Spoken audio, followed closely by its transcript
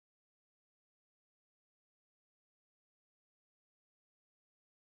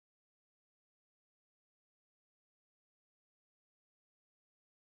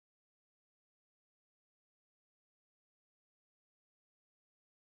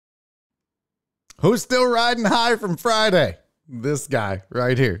Who's still riding high from Friday? This guy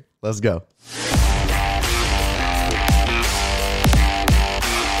right here. Let's go.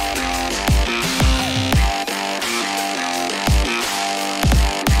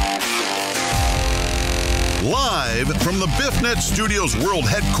 Live from the BiffNet Studios World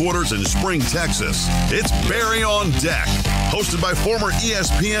Headquarters in Spring, Texas, it's Barry on Deck, hosted by former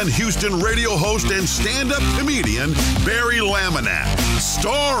ESPN Houston radio host and stand-up comedian Barry Laminack,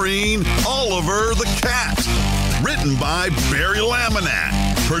 starring Oliver the Cat. Written by Barry Laminack,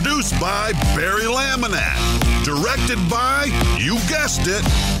 produced by Barry Laminack, directed by, you guessed it,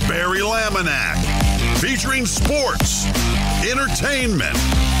 Barry Laminack, featuring sports, entertainment,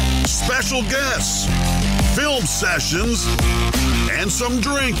 special guests, film sessions, and some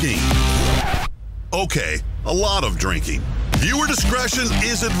drinking. Okay, a lot of drinking. Viewer discretion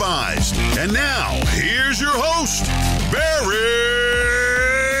is advised. And now, here's your host, Barry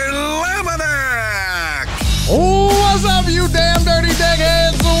Laminack. What's up, you damn dirty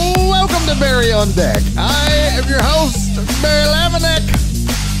deckheads? Welcome to Barry on Deck. I am your host, Barry Laminack.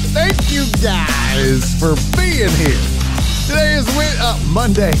 Thank you guys for being here. Today is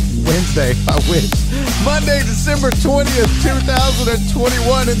Wednesday, Monday, December 20th,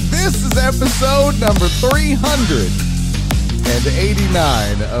 2021, and this is episode number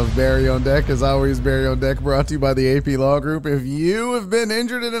 389 of Barry on Deck. As always, Barry on Deck brought to you by the AP Law Group. If you have been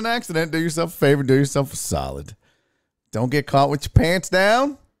injured in an accident, do yourself a favor, do yourself a solid. Don't get caught with your pants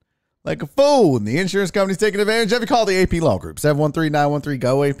down like a fool, and the insurance company's taking advantage of you. Call the AP Law Group,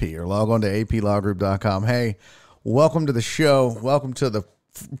 713-913-GO-AP, or log on to aplawgroup.com. Hey, welcome to the show. Welcome to the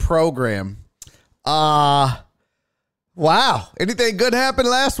program. Wow. Anything good happened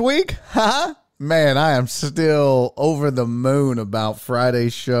last week? Huh? Man, I am still over the moon about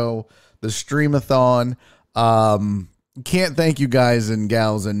Friday's show, the Streamathon. Can't thank you guys and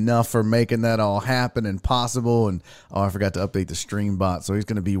gals enough for making that all happen and possible. And I forgot to update the stream bot, so he's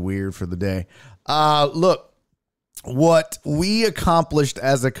going to be weird for the day. Look. What we accomplished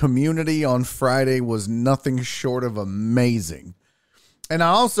as a community on Friday was nothing short of amazing. And I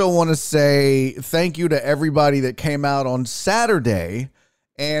also want to say thank you to everybody that came out on Saturday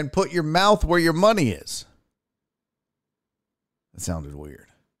and put your mouth where your money is. That sounded weird.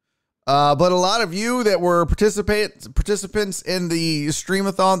 But a lot of you that were participants in the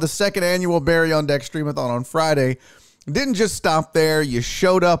Streamathon, the second annual Barry on Deck Streamathon on Friday, didn't just stop there. You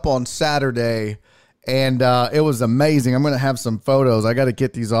showed up on Saturday. And it was amazing. I'm going to have some photos. I got to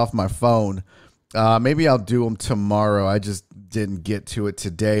get these off my phone. Maybe I'll do them tomorrow. I just didn't get to it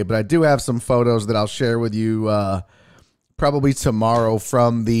today. But I do have some photos that I'll share with you probably tomorrow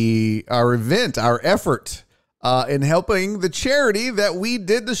from our event, our effort in helping the charity that we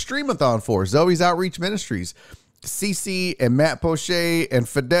did the Streamathon for, Zoe's Outreach Ministries. CC and Matt Poche and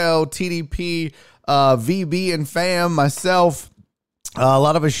Fidel, TDP, VB and Fam, myself. A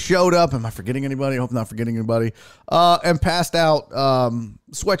lot of us showed up. Am I forgetting anybody? I hope I'm not forgetting anybody. And passed out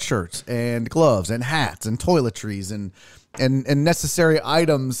sweatshirts and gloves and hats and toiletries and necessary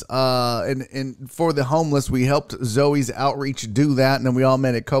items. And for the homeless, we helped Zoe's Outreach do that. And then we all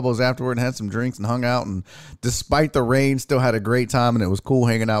met at Kobo's afterward and had some drinks and hung out. And despite the rain, still had a great time. And it was cool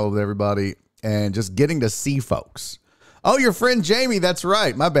hanging out with everybody and just getting to see folks. Oh, your friend Jamie. That's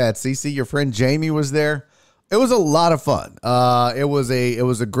right. My bad, Cece. Your friend Jamie was there. It was a lot of fun. It was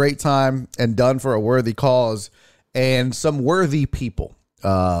a great time and done for a worthy cause and some worthy people.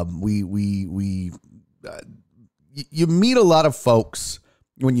 You meet a lot of folks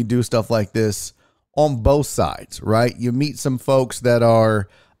when you do stuff like this on both sides, right? You meet some folks that are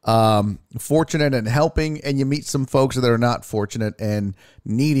fortunate and helping, and you meet some folks that are not fortunate and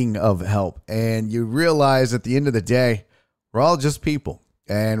needing of help. And you realize at the end of the day, we're all just people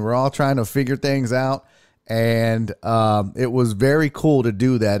and we're all trying to figure things out. And it was very cool to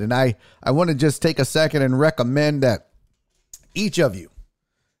do that. And I want to just take a second and recommend that each of you,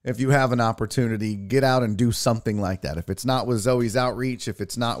 if you have an opportunity, get out and do something like that. If it's not with Zoe's Outreach, if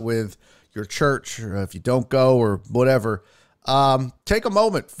it's not with your church, or if you don't go or whatever, take a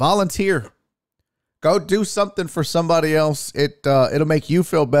moment, volunteer, go do something for somebody else. It'll make you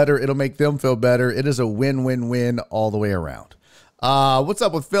feel better. It'll make them feel better. It is a win-win-win all the way around. What's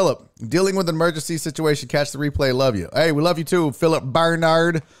up with Philip? Dealing with an emergency situation. Catch the replay. Love you. Hey, we love you too, Philip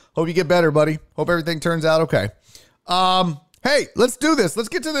Barnard. Hope you get better, buddy. Hope everything turns out okay. Hey, let's do this. Let's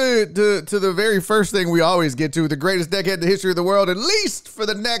get to the very first thing we always get to, the greatest decade in the history of the world, at least for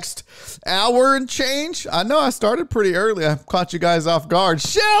the next hour and change. I know I started pretty early. I caught you guys off guard.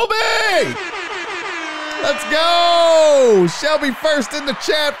 Shelby! Let's go! Shelby first in the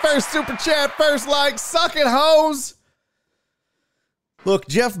chat, first super chat, first like. Suck it, hoes. Look,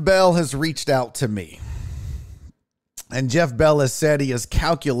 Jeff Bell has reached out to me. And Jeff Bell has said he has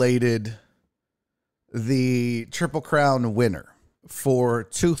calculated the Triple Crown winner for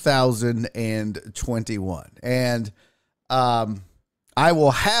 2021. And I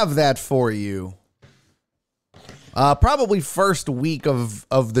will have that for you probably first week of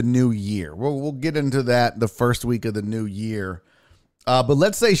the new year. We'll get into that the first week of the new year. But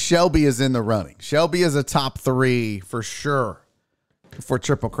let's say Shelby is in the running. Shelby is a top 3 for sure for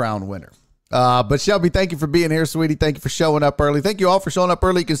Triple Crown winner. But Shelby, thank you for being here, sweetie. Thank you for showing up early. Thank you all for showing up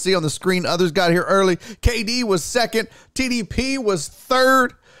early. You can see on the screen, others got here early. KD was second. TDP was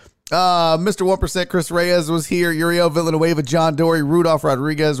third. Mr. 1% Chris Reyes was here. Uriel Villanueva, John Dory, Rudolph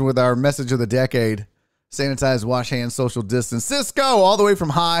Rodriguez with our message of the decade. Sanitize, wash hands, social distance. Cisco, all the way from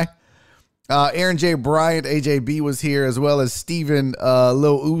high. Aaron J. Bryant, AJB was here, as well as Steven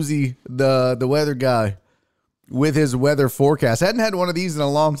Lil Uzi, the weather guy, with his weather forecast. Hadn't had one of these in a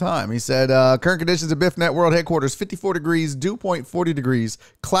long time. He said, current conditions at BiffNet World Headquarters, 54 degrees, dew point 40 degrees,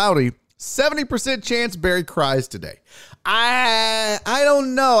 cloudy, 70% chance Barry cries today. I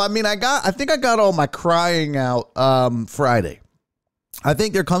don't know. I mean, I think I got all my crying out Friday. I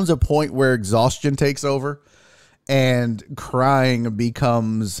think there comes a point where exhaustion takes over and crying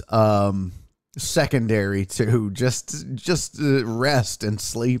becomes secondary to just rest and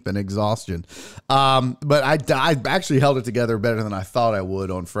sleep and exhaustion. But I actually held it together better than I thought I would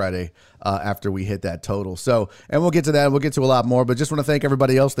on Friday after we hit that total. So, and we'll get to that. We'll get to a lot more, but just want to thank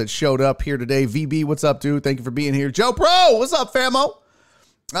everybody else that showed up here today. VB, what's up, dude? Thank you for being here. Joe Pro, what's up, famo?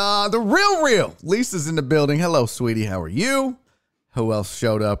 The real Lisa's in the building. Hello, sweetie. How are you? Who else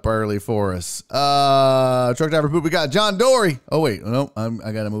showed up early for us? Truck driver poop. We got John Dory. Oh wait, no,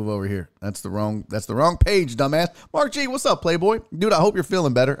 I gotta move over here. That's the wrong page, dumbass. Mark G, what's up, Playboy? Dude, I hope you're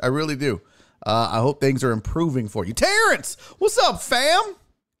feeling better. I really do. I hope things are improving for you. Terrence, what's up, fam?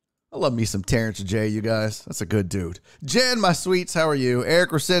 I love me some Terrence J, you guys. That's a good dude. Jen, my sweets, how are you?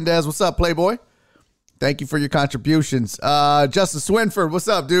 Eric Resendez, what's up, Playboy? Thank you for your contributions. Justin Swinford, what's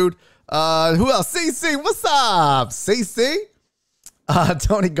up, dude? Who else? CC, what's up, CC?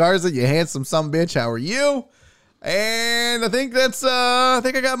 Tony Garza, you handsome sumbitch. How are you? And I think that's, I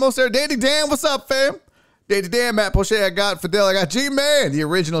got most there. Dandy Dan, what's up, fam? Dandy Dan, Matt Poche, I got Fidel, I got G-Man, the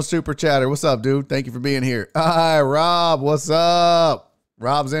original super chatter. What's up, dude? Thank you for being here. Hi, Rob, what's up?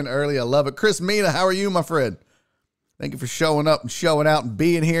 Rob's in early. I love it. Chris Mina, how are you, my friend? Thank you for showing up and showing out and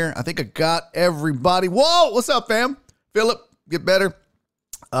being here. I think I got everybody. Whoa, what's up, fam? Philip, get better.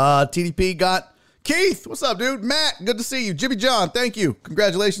 TDP got Keith, what's up, dude? Matt, good to see you. Jimmy John, thank you.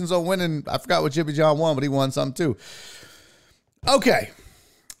 Congratulations on winning. I forgot what Jimmy John won, but he won something too. Okay,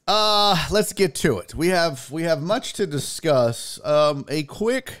 let's get to it. We have much to discuss. A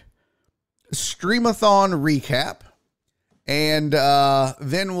quick Streamathon recap, and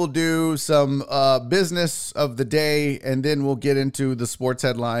then we'll do some business of the day, and then we'll get into the sports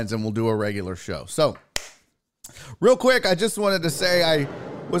headlines, and we'll do a regular show. So, real quick, I just wanted to say I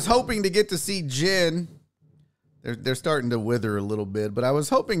was hoping to get to see Jen. They're starting to wither a little bit, but I was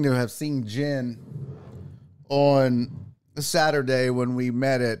hoping to have seen Jen on Saturday when we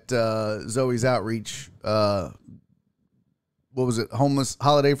met at Zoe's Outreach. What was it? Homeless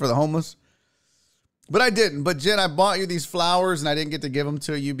Holiday for the Homeless. But I didn't. But Jen, I bought you these flowers, and I didn't get to give them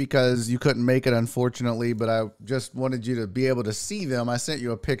to you because you couldn't make it, unfortunately. But I just wanted you to be able to see them. I sent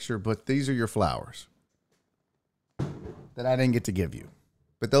you a picture, but these are your flowers that I didn't get to give you.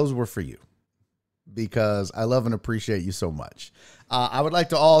 But those were for you because I love and appreciate you so much. I would like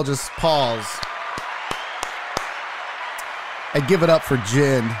to all just pause and give it up for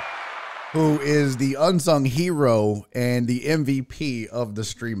Jen, who is the unsung hero and the MVP of the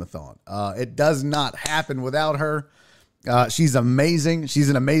Streamathon. It does not happen without her. She's amazing.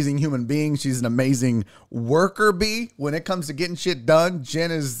 She's an amazing human being. She's an amazing worker bee. When it comes to getting shit done, Jen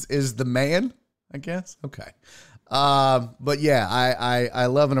is the man, I guess. Okay. But yeah, I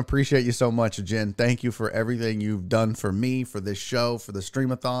love and appreciate you so much, Jen. Thank you for everything you've done for me, for this show, for the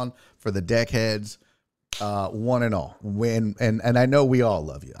Streamathon, for the Deckheads, one and all. And I know we all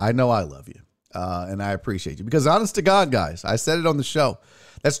love you. I know I love you. And I appreciate you because honest to God, guys, I said it on the show.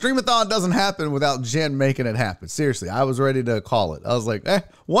 That Streamathon doesn't happen without Jen making it happen. Seriously, I was ready to call it. I was like,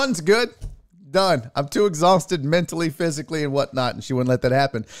 one's good. Done. I'm too exhausted mentally, physically, and whatnot. And she wouldn't let that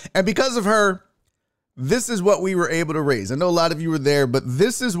happen. And because of her, this is what we were able to raise. I know a lot of you were there, but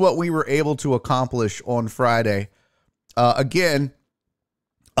this is what we were able to accomplish on Friday. Again,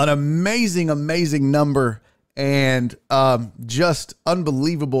 an amazing, amazing number, and just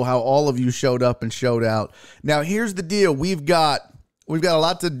unbelievable how all of you showed up and showed out. Now, here's the deal. We've got we've got a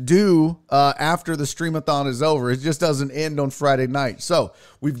lot to do after the Streamathon is over. It just doesn't end on Friday night. So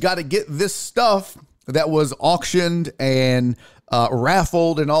we've got to get this stuff that was auctioned and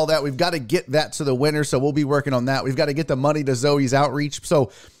raffled and all that. We've got to get that to the winner. So we'll be working on that. We've got to get the money to Zoe's outreach.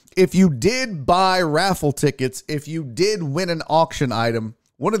 So if you did buy raffle tickets, if you did win an auction item,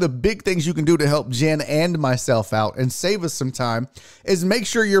 one of the big things you can do to help Jen and myself out and save us some time is make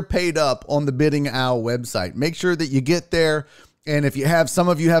sure you're paid up on the Bidding Owl website. Make sure that you get there. And if you have, some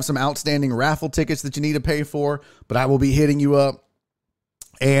of you have some outstanding raffle tickets that you need to pay for, but I will be hitting you up.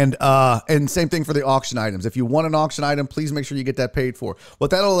 And same thing for the auction items. If you want an auction item, please make sure you get that paid for.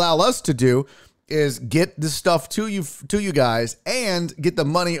 What that'll allow us to do is get the stuff to you guys and get the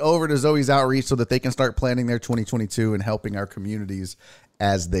money over to Zoe's outreach so that they can start planning their 2022 and helping our communities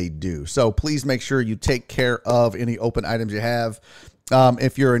as they do. So please make sure you take care of any open items you have.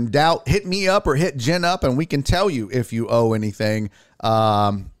 If you're in doubt, hit me up or hit Jen up and we can tell you if you owe anything.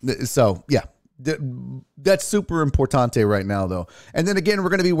 So yeah, that's super importante right now though. And then again, we're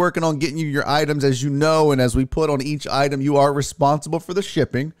going to be working on getting you your items, as you know, and as we put on each item, you are responsible for the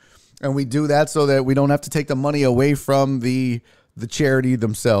shipping. And we do that so that we don't have to take the money away from the charity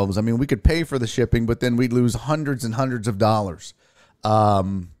themselves. I mean, we could pay for the shipping, but then we'd lose hundreds and hundreds of dollars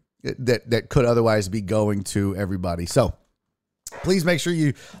that could otherwise be going to everybody. So please make sure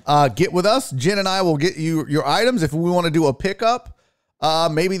you get with us. Jen and I will get you your items. If we want to do a pickup,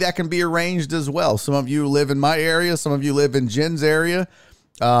 maybe that can be arranged as well. Some of you live in my area. Some of you live in Jen's area.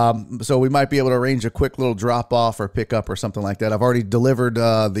 So we might be able to arrange a quick little drop off or pickup or something like that. I've already delivered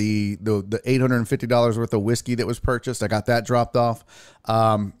the $850 worth of whiskey that was purchased. I got that dropped off.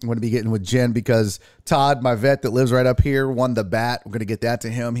 I'm going to be getting with Jen because Todd, my vet that lives right up here, won the bat. We're going to get that to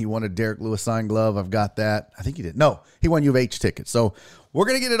him. He won a Derek Lewis signed glove. I've got that. I think he did. No, he won U of H tickets. So we're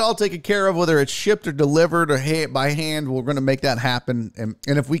going to get it all taken care of, whether it's shipped or delivered or by hand. We're going to make that happen.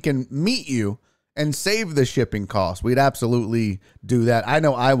 And if we can meet you and save the shipping costs, we'd absolutely do that. I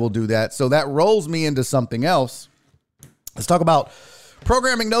know I will do that. So that rolls me into something else. Let's talk about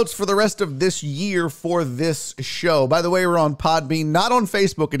programming notes for the rest of this year for this show. By the way, we're on Podbean, not on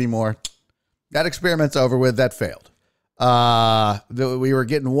Facebook anymore. That experiment's over with. That failed. We were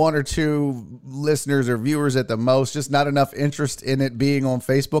getting 1 or 2 listeners or viewers at the most, just not enough interest in it being on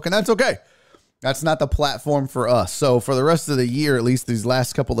Facebook, and that's okay. That's not the platform for us. So for the rest of the year, at least these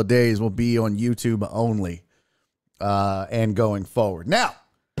last couple of days, will be on YouTube only and going forward. Now,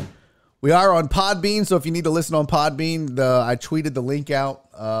 we are on Podbean, so if you need to listen on Podbean, I tweeted the link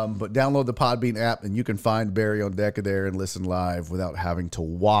out, but download the Podbean app, and you can find Barry on Deck there and listen live without having to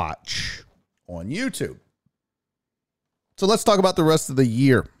watch on YouTube. So let's talk about the rest of the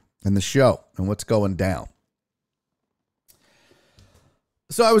year and the show and what's going down.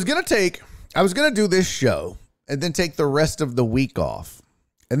 So I was going to do this show and then take the rest of the week off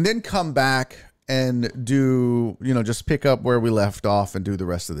and then come back and do, just pick up where we left off and do the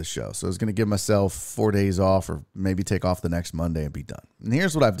rest of the show. So I was going to give myself 4 days off or maybe take off the next Monday and be done. And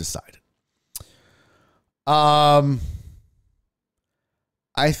here's what I've decided. I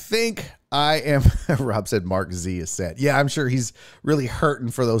think I am, Rob said Mark Z is sad. Yeah, I'm sure he's really hurting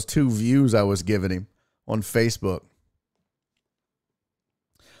for those 2 views I was giving him on Facebook.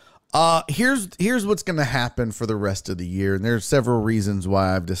 Here's what's going to happen for the rest of the year. And there's several reasons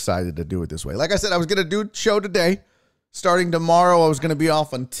why I've decided to do it this way. Like I said, I was going to do a show today. Starting tomorrow, I was going to be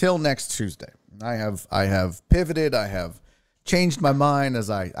off until next Tuesday. I have pivoted. I have changed my mind as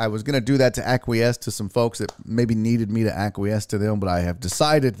I was going to do that to acquiesce to some folks that maybe needed me to acquiesce to them. But I have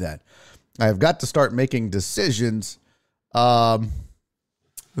decided that I have got to start making decisions, that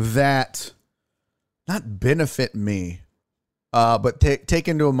not benefit me, but take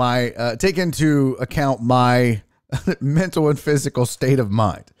into account my mental and physical state of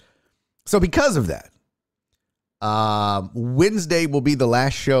mind. So because of that, Wednesday will be the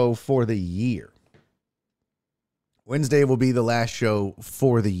last show for the year. Wednesday will be the last show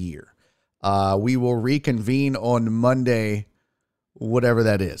for the year. We will reconvene on Monday, whatever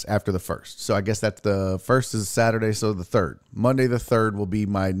that is, after the 1st. So I guess that's the 1st is Saturday, so the 3rd. Monday the 3rd will be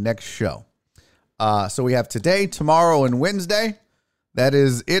my next show. So we have today, tomorrow, and Wednesday. That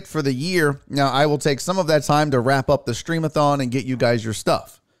is it for the year. Now, I will take some of that time to wrap up the Streamathon and get you guys your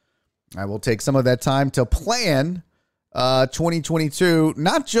stuff. I will take some of that time to plan 2022,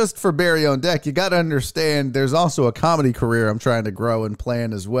 not just for Barry on Deck. You got to understand there's also a comedy career I'm trying to grow and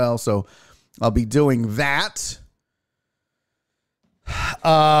plan as well. So I'll be doing that.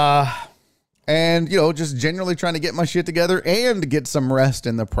 And, just generally trying to get my shit together and get some rest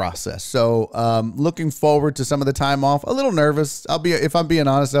in the process. So, looking forward to some of the time off. A little nervous. If I'm being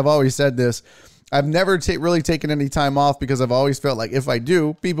honest, I've always said this. I've never really taken any time off because I've always felt like if I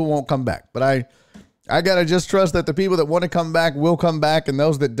do, people won't come back. But I got to just trust that the people that want to come back will come back, and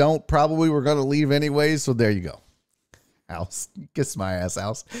those that don't probably were going to leave anyways. So there you go. House. Kiss my ass,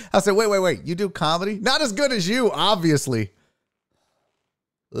 House. I said, wait. You do comedy? Not as good as you, obviously.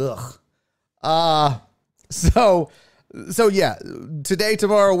 Ugh. So yeah, today,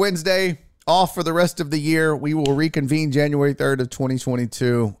 tomorrow, Wednesday, off for the rest of the year. We will reconvene January 3rd of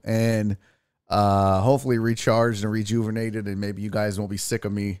 2022 and hopefully recharged and rejuvenated, and maybe you guys won't be sick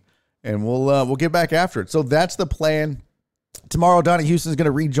of me, and we'll get back after it. So that's the plan. Tomorrow, Donnie Houston's going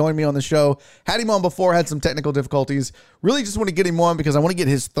to rejoin me on the show. Had him on before, had some technical difficulties. Really just want to get him on because I want to get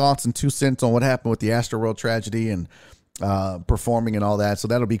his thoughts and 2 cents on what happened with the Astroworld tragedy and performing and all that. So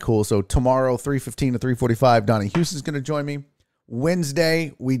that'll be cool. So tomorrow, 3:15 to 3:45, Donnie Houston's going to join me.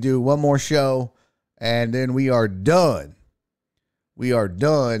 Wednesday, we do one more show, and then we are done. We are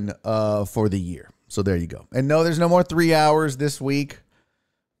done for the year. So there you go. And no, there's no more 3 hours this week.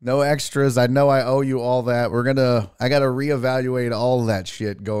 No extras. I know I owe you all that. I got to reevaluate all that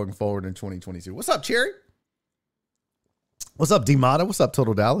shit going forward in 2022. What's up, Cherry? What's up, D-Mata? What's up,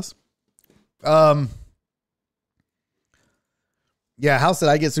 Total Dallas? Yeah, House said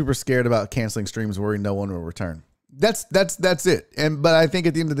I get super scared about canceling streams, worrying no one will return. That's it. But I think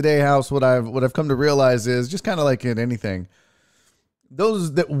at the end of the day, House, what I've come to realize is just kind of like in anything,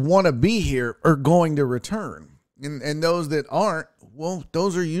 those that want to be here are going to return. And those that aren't, well,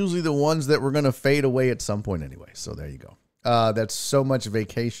 those are usually the ones that were going to fade away at some point anyway. So there you go. That's so much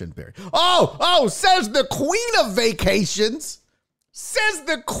vacation, Barry. Oh, says the queen of vacations. Says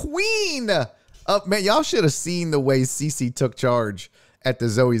the queen. Man, y'all should have seen the way Cece took charge at the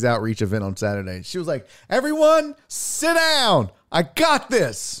Zoe's Outreach event on Saturday. She was like, everyone, sit down. I got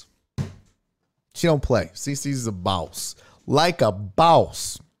this. She don't play. Cece's a boss. Like a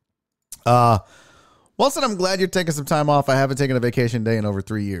boss. Wilson, I'm glad you're taking some time off. I haven't taken a vacation day in over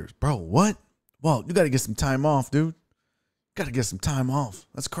 3 years. Bro, what? Well, you got to get some time off, dude. Got to get some time off.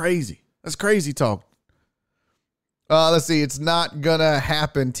 That's crazy. That's crazy talk. Let's see. It's not going to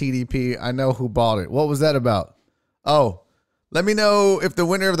happen, TDP. I know who bought it. What was that about? Oh, let me know if the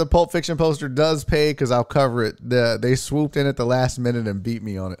winner of the Pulp Fiction poster does pay, because I'll cover it. They swooped in at the last minute and beat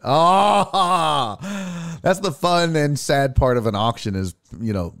me on it. Oh, that's the fun and sad part of an auction is,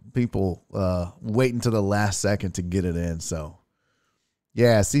 people waiting to the last second to get it in. So,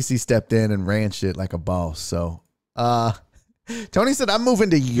 yeah, CC stepped in and ran shit like a boss. So, Tony said, I'm moving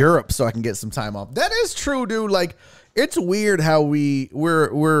to Europe so I can get some time off. That is true, dude. Like, it's weird how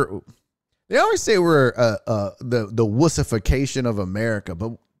we're they always say we're the wussification of America,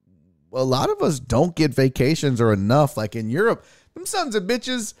 but a lot of us don't get vacations or enough. Like in Europe, them sons of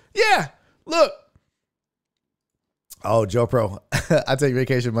bitches. Yeah, look. Oh, Joe Pro. I take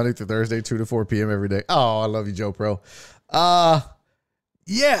vacation Monday through Thursday, 2 to 4 p.m. every day. Oh, I love you, Joe Pro.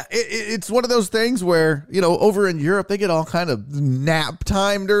 Yeah, it's one of those things where, over in Europe, they get all kind of nap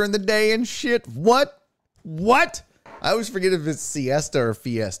time during the day and shit. What? I always forget if it's siesta or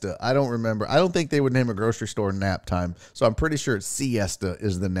fiesta. I don't remember. I don't think they would name a grocery store nap time. So I'm pretty sure siesta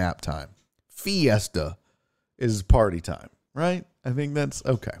is the nap time. Fiesta is party time, right? I think that's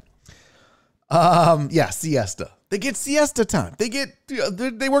okay. Yeah, siesta. They get siesta time.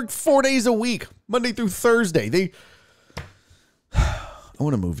 They work 4 days a week, Monday through Thursday. I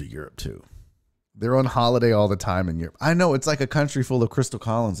want to move to Europe too. They're on holiday all the time in Europe. I know, it's like a country full of Crystal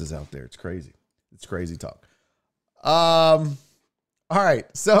Collinses out there. It's crazy. It's crazy talk. All right.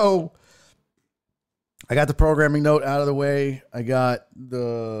 So I got the programming note out of the way. I got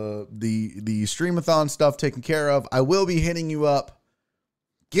the Streamathon stuff taken care of. I will be hitting you up.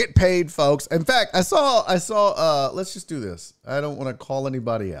 Get paid, folks. In fact, I saw, let's just do this. I don't want to call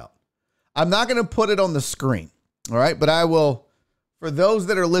anybody out. I'm not going to put it on the screen. All right. But I will, for those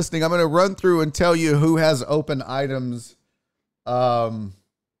that are listening, I'm going to run through and tell you who has open items. Here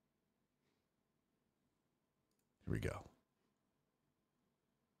we go.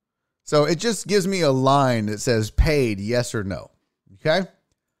 So it just gives me a line that says paid, yes or no. Okay.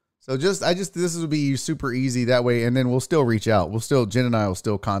 So this will be super easy that way. And then we'll still reach out. Jen and I will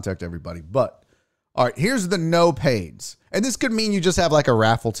still contact everybody. But all right, here's the no paids. And this could mean you just have like a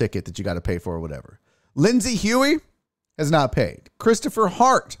raffle ticket that you got to pay for or whatever. Lindsay Huey has not paid. Christopher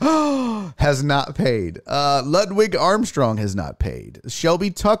Hart has not paid. Ludwig Armstrong has not paid.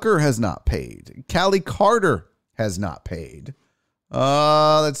 Shelby Tucker has not paid. Callie Carter has not paid.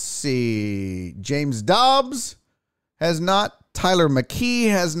 Let's see. James Dobbs has not. Tyler McKee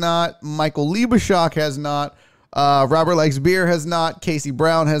has not. Michael Liebeshock has not. Robert Likes Beer has not. Casey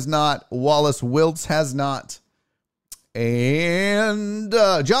Brown has not. Wallace Wiltz has not. And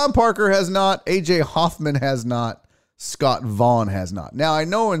John Parker has not. AJ Hoffman has not. Scott Vaughn has not. Now, I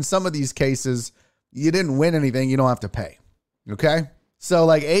know in some of these cases, you didn't win anything. You don't have to pay. Okay? So,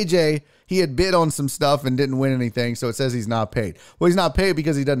 like AJ, he had bid on some stuff and didn't win anything, so it says he's not paid. Well, he's not paid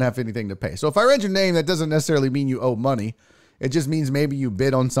because he doesn't have anything to pay. So, if I read your name, that doesn't necessarily mean you owe money. It just means maybe you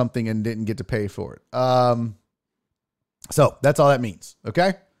bid on something and didn't get to pay for it. So, that's all that means.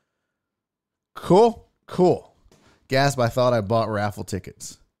 Okay? Cool. Gasp, I thought I bought raffle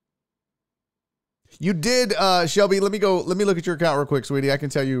tickets. You did, Shelby. Let me look at your account real quick, sweetie. I can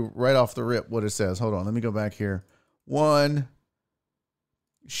tell you right off the rip what it says. Hold on. Let me go back here.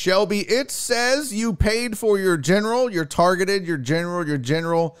 Shelby, it says you paid for your general, your targeted, your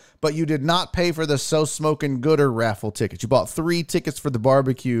general, but you did not pay for the So Smokin' Gooder raffle tickets. You bought 3 tickets for the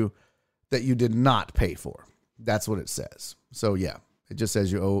barbecue that you did not pay for. That's what it says. So yeah, it just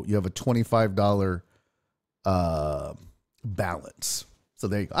says you have a $25 balance. So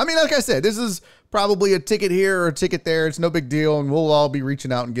there you go. I mean, like I said, this is probably a ticket here or a ticket there. It's no big deal, and we'll all be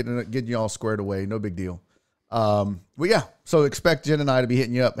reaching out and getting you all squared away. No big deal. Well, yeah. So expect Jen and I to be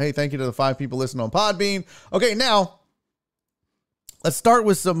hitting you up. Hey, thank you to the 5 people listening on Podbean. Okay, now let's start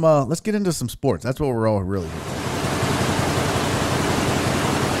with some. Let's get into some sports. That's what we're all really doing.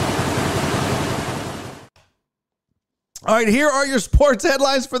 All right, here are your sports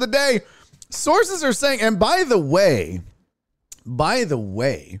headlines for the day. Sources are saying, and by the way,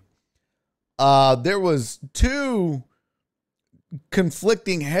 there was 2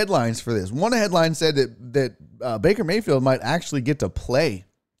 conflicting headlines for this. One headline said that Baker Mayfield might actually get to play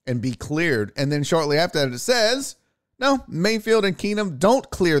and be cleared. And then shortly after that, it says, no, Mayfield and Keenum don't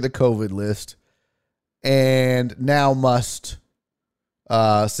clear the COVID list and now must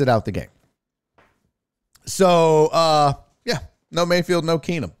sit out the game. So, yeah, no Mayfield, no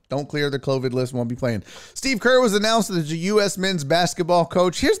Keenum. Don't clear the COVID list, won't be playing. Steve Kerr was announced as the U.S. men's basketball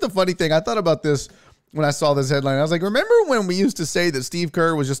coach. Here's the funny thing. I thought about this when I saw this headline. I was like, remember when we used to say that Steve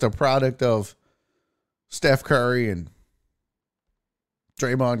Kerr was just a product of Steph Curry and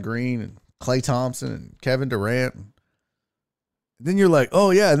Draymond Green and Klay Thompson and Kevin Durant? And then you're like,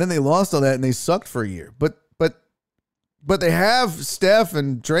 oh, yeah, and then they lost all that and they sucked for a year. But they have Steph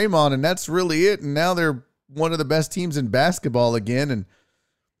and Draymond, and that's really it. And now they're one of the best teams in basketball again. And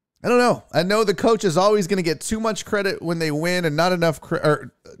I don't know. I know the coach is always going to get too much credit when they win and not enough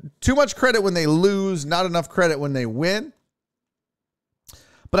or too much credit when they lose, not enough credit when they win.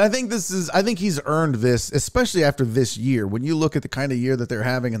 But I think he's earned this, especially after this year. When you look at the kind of year that they're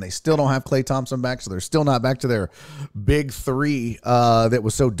having and they still don't have Klay Thompson back, so they're still not back to their big 3 that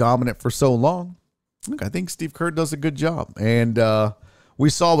was so dominant for so long. Look, I think Steve Kerr does a good job. And we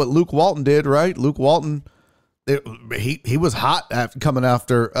saw what Luke Walton did, right? Luke Walton, he was hot coming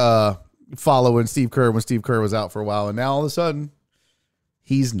after following Steve Kerr when Steve Kerr was out for a while. And now all of a sudden,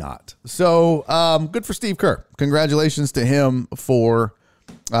 he's not. So good for Steve Kerr. Congratulations to him for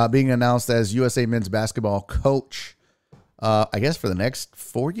being announced as USA men's basketball coach, I guess, for the next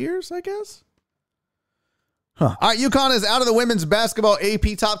 4 years, I guess. Huh. All right, UConn is out of the women's basketball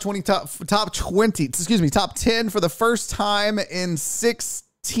AP top 10 for the first time in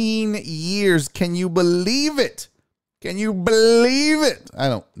 16 years. Can you believe it? Can you believe it?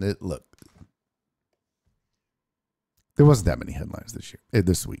 Look. There wasn't that many headlines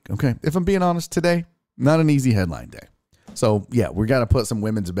this week, okay? If I'm being honest, today, not an easy headline day. So, yeah, we got to put some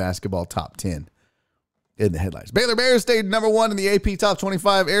women's basketball top 10 in the headlines. Baylor Bears stayed number 1 in the AP top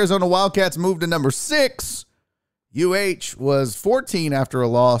 25. Arizona Wildcats moved to number 6. UH was 14 after a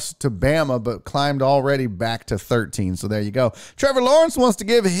loss to Bama, but climbed already back to 13. So there you go. Trevor Lawrence wants to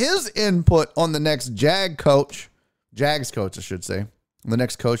give his input on the next Jags coach, I should say, the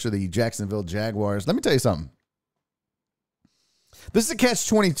next coach of the Jacksonville Jaguars. Let me tell you something. This is a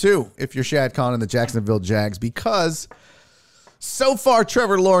catch-22 if you're Shad Khan and the Jacksonville Jags, because so far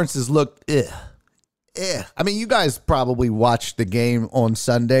Trevor Lawrence has looked I mean, you guys probably watched the game on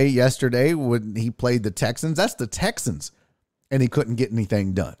Sunday yesterday when he played the Texans. That's the Texans, and he couldn't get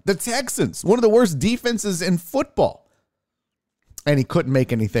anything done. The Texans, one of the worst defenses in football, and he couldn't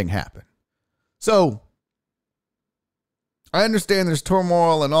make anything happen. So I understand there's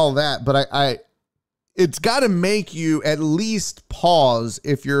turmoil and all that, but it's got to make you at least pause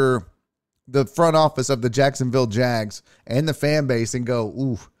if you're the front office of the Jacksonville Jags and the fan base and go,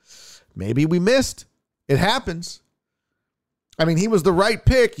 ooh, maybe we missed. It happens. I mean, he was the right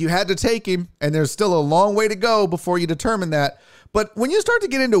pick. You had to take him, and there's still a long way to go before you determine that. But when you start to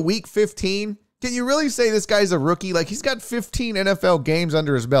get into week 15, can you really say this guy's a rookie? Like, he's got 15 NFL games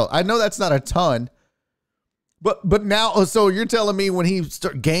under his belt. I know that's not a ton, But now, so you're telling me when he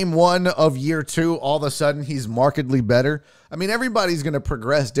game 1 of year 2, all of a sudden he's markedly better? I mean, everybody's going to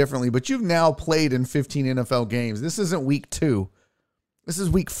progress differently, but you've now played in 15 NFL games. This isn't week 2. This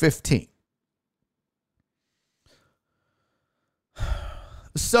is week 15.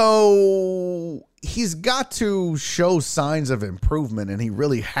 So he's got to show signs of improvement, and he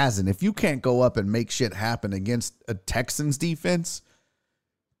really hasn't. If you can't go up and make shit happen against a Texans defense,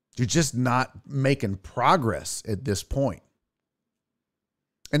 you're just not making progress at this point.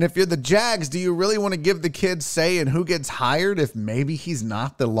 And if you're the Jags, do you really want to give the kid say in who gets hired if maybe he's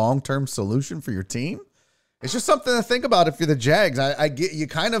not the long-term solution for your team? It's just something to think about if you're the Jags. I get you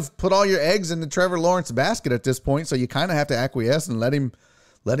kind of put all your eggs in the Trevor Lawrence basket at this point, so you kind of have to acquiesce and let him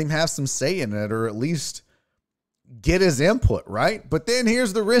have some say in it, or at least get his input, right? But then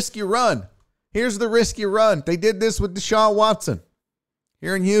here's the risk you run. They did this with Deshaun Watson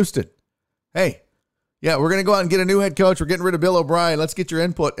here in Houston. Hey, yeah, we're going to go out and get a new head coach. We're getting rid of Bill O'Brien. Let's get your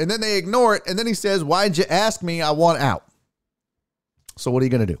input. And then they ignore it. And then he says, why'd you ask me? I want out. So what are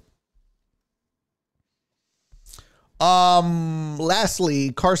you going to do?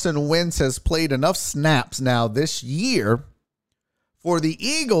 Lastly, Carson Wentz has played enough snaps now this year for the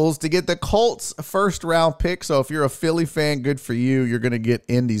Eagles to get the Colts first round pick. So if you're a Philly fan, good for you. You're going to get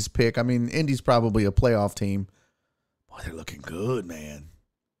Indy's pick. I mean, Indy's probably a playoff team. Boy, they're looking good, man.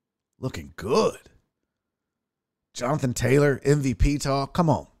 Looking good. Jonathan Taylor, MVP talk. Come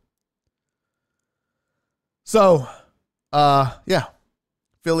on. So, yeah.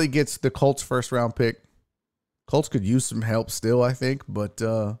 Philly gets the Colts first round pick. Colts could use some help still, I think, but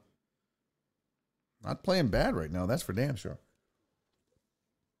not playing bad right now. That's for damn sure.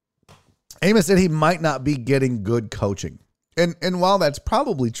 Amos said he might not be getting good coaching. And while that's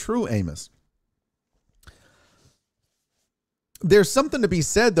probably true, Amos, there's something to be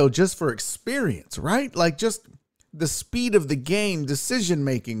said, though, just for experience, right? Like just the speed of the game, decision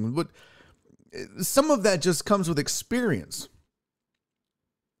making. Some of that just comes with experience.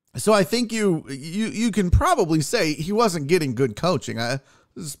 So I think you can probably say he wasn't getting good coaching. This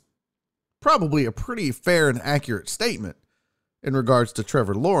is probably a pretty fair and accurate statement in regards to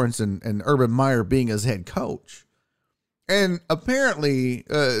Trevor Lawrence and Urban Meyer being his head coach. And apparently,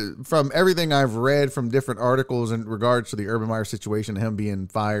 from everything I've read from different articles in regards to the Urban Meyer situation, him being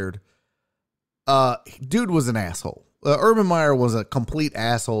fired, dude was an asshole. Urban Meyer was a complete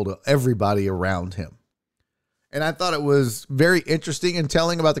asshole to everybody around him. And I thought it was very interesting and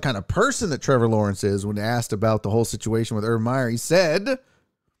telling about the kind of person that Trevor Lawrence is. When asked about the whole situation with Urban Meyer, he said,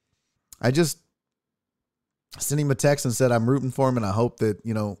 I just sent him a text and said, I'm rooting for him, and I hope that,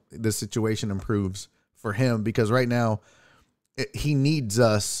 the situation improves for him, because right now he needs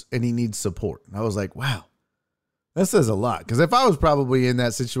us and he needs support. And I was like, wow, that says a lot. Because if I was probably in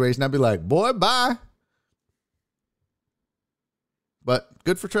that situation, I'd be like, boy, bye. But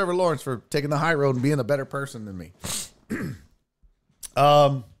good for Trevor Lawrence for taking the high road and being a better person than me.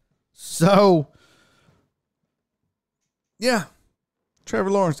 So, yeah, Trevor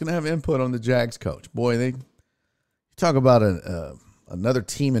Lawrence going to have input on the Jags coach. Boy, you talk about another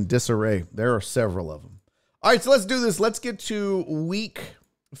team in disarray. There are several of them. All right, so let's do this. Let's get to week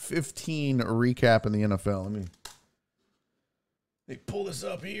 15 recap in the NFL. Let me pull this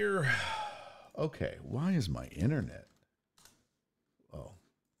up here. Okay, why is my internet? Oh,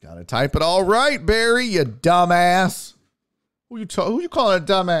 gotta type it all right, Barry, you dumbass. Who you calling a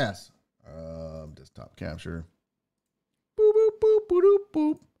dumbass? Desktop capture. Boop, boop, boop, boop, boop,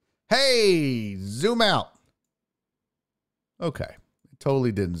 boop. Hey, zoom out. Okay, it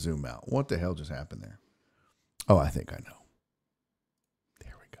totally didn't zoom out. What the hell just happened there? Oh, I think I know.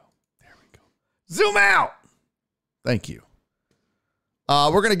 There we go. Zoom out. Thank you.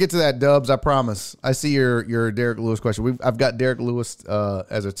 We're going to get to that, Dubs, I promise. I see your Derek Lewis question. I've got Derek Lewis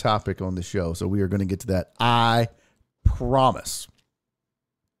as a topic on the show, so we are going to get to that. I promise.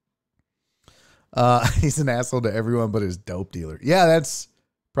 He's an asshole to everyone but his dope dealer. Yeah, that's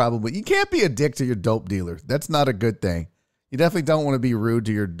probably... You can't be a dick to your dope dealer. That's not a good thing. You definitely don't want to be rude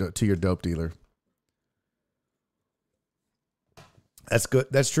to your dope dealer. That's good.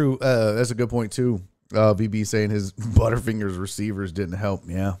 That's true. That's a good point, too. VB saying his Butterfingers receivers didn't help.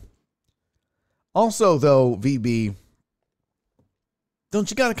 Yeah. Also, though, VB,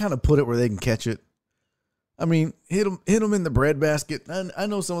 don't you got to kind of put it where they can catch it? I mean, hit them in the breadbasket. I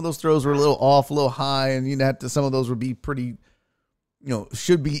know some of those throws were a little off, a little high, and some of those would be pretty,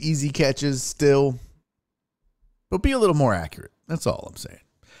 should be easy catches still. But be a little more accurate. That's all I'm saying.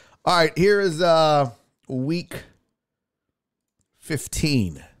 All right, here is week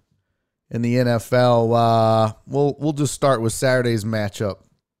 15 in the NFL. We'll just start with Saturday's matchup.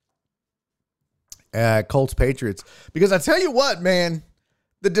 Colts Patriots. Because I tell you what, man,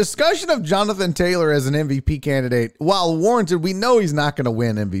 the discussion of Jonathan Taylor as an MVP candidate, while warranted, we know he's not going to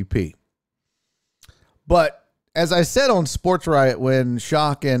win MVP. But as I said on Sports Riot when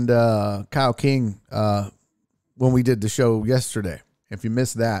Shock and Kyle King, when we did the show yesterday, if you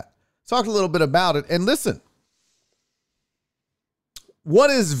missed that, talked a little bit about it. And listen,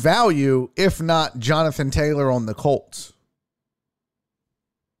 what is value if not Jonathan Taylor on the Colts?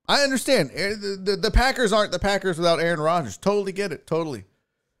 I understand. The Packers aren't the Packers without Aaron Rodgers. Totally get it. Totally.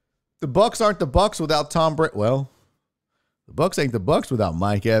 The Bucks aren't the Bucks without Tom Brady. Well, the Bucks ain't the Bucks without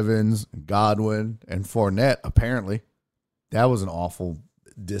Mike Evans, Godwin, and Fournette, apparently. That was an awful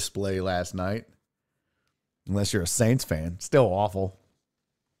display last night. Unless you're a Saints fan. Still awful.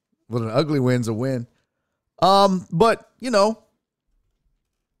 But an ugly win's a win. But, you know,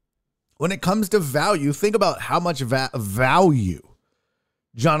 when it comes to value, think about how much value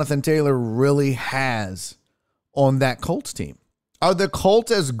Jonathan Taylor really has on that Colts team. Are the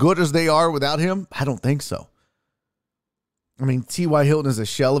Colts as good as they are without him? I don't think so. I mean, T.Y. Hilton is a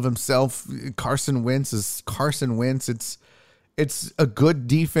shell of himself. Carson Wentz is Carson Wentz. It's a good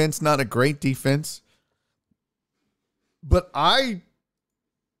defense, not a great defense. But I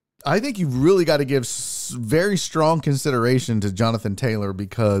think you've really got to give very strong consideration to Jonathan Taylor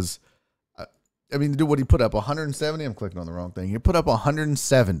because I mean, do what he put up, 170? I'm clicking on the wrong thing. He put up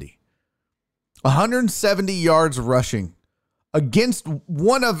 170. 170 yards rushing against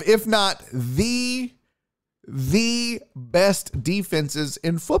one of, if not the best defenses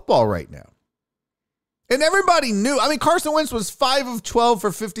in football right now. And everybody knew. I mean, Carson Wentz was 5 of 12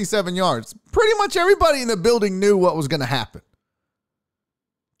 for 57 yards. Pretty much everybody in the building knew what was going to happen.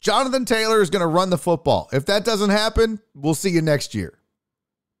 Jonathan Taylor is going to run the football. If that doesn't happen, we'll see you next year.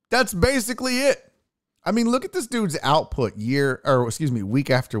 That's basically it. I mean, look at this dude's output week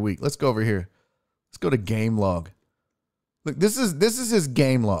after week. Let's go over here. Let's go to game log. Look, this is his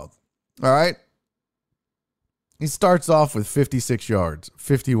game log. All right. He starts off with 56 yards,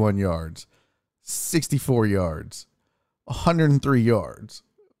 51 yards, 64 yards, 103 yards,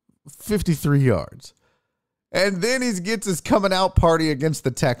 53 yards. And then he gets his coming out party against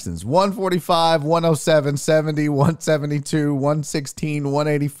the Texans. 145, 107, 70, 172, 116,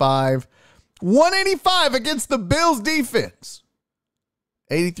 185. 185 against the Bills defense.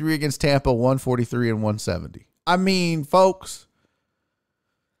 83 against Tampa, 143 and 170. I mean, folks,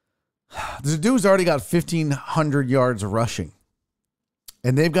 the dude's already got 1,500 yards rushing.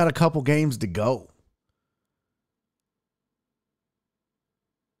 And they've got a couple games to go.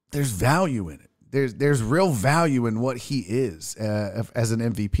 There's value in it. There's real value in what he is as an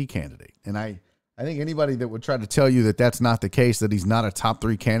MVP candidate. And I think anybody that would try to tell you that that's not the case, that he's not a top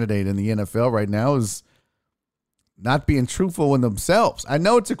 3 candidate in the NFL right now is not being truthful in themselves. I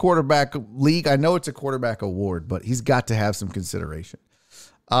know it's a quarterback league. I know it's a quarterback award, but he's got to have some consideration.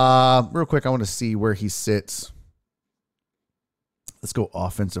 Real quick, I want to see where he sits. Let's go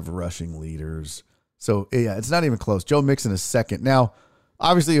offensive rushing leaders. So, yeah, it's not even close. Joe Mixon is second. Now,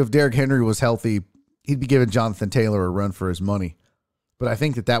 obviously, if Derrick Henry was healthy, he'd be giving Jonathan Taylor a run for his money. But I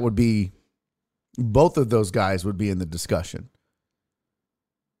think that would be, both of those guys would be in the discussion.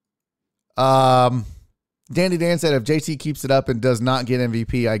 Dandy Dan said, if JT keeps it up and does not get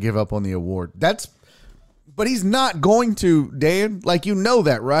MVP, I give up on the award. But he's not going to, Dan. Like, you know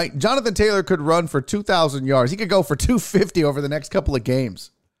that, right? Jonathan Taylor could run for 2,000 yards. He could go for 250 over the next couple of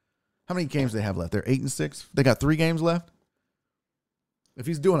games. How many games do they have left? They're 8-6. They got 3 games left. If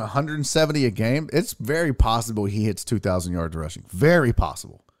he's doing 170 a game, it's very possible he hits 2,000 yards rushing. Very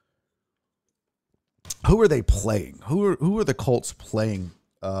possible. Who are they playing? Who are the Colts playing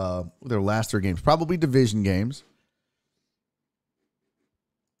their last 3 games? Probably division games.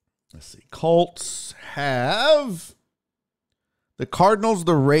 Let's see. Colts have the Cardinals,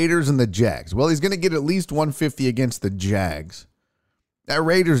 the Raiders, and the Jags. Well, he's going to get at least 150 against the Jags. That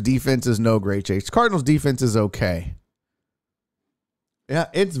Raiders defense is no great chase. Cardinals defense is okay. Yeah,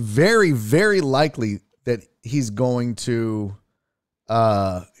 it's very, very likely that he's going to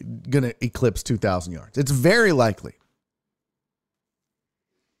eclipse 2,000 yards. It's very likely.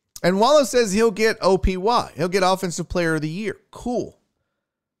 And Wallace says he'll get OPY. He'll get Offensive Player of the Year. Cool.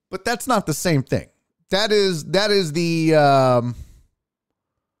 But that's not the same thing. That is the,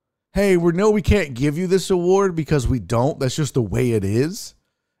 hey, we can't give you this award because we don't. That's just the way it is.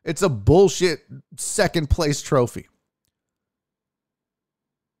 It's a bullshit second place trophy.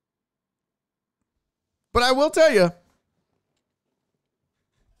 But I will tell you,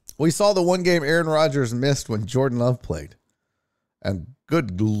 we saw the one game Aaron Rodgers missed when Jordan Love played. And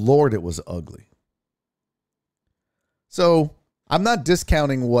good Lord, it was ugly. So I'm not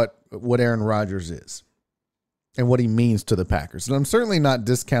discounting what what Aaron Rodgers is and what he means to the Packers. And I'm certainly not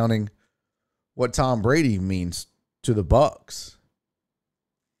discounting what Tom Brady means to the Bucs.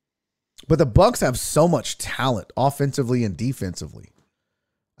 But the Bucs have so much talent offensively and defensively.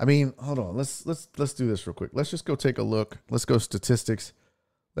 I mean, hold on. Let's do this real quick. Let's just go take a look. Let's go statistics.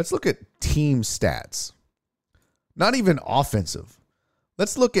 Let's look at team stats. Not even offensive.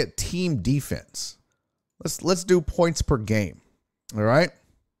 Let's look at team defense. Let's do points per game. All right?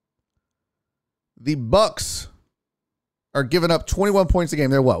 The Bucs are giving up 21 points a game.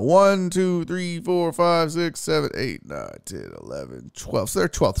 They're what? 1, 2, 3, 4, 5, 6, 7, 8, 9, 10, 11, 12. So they're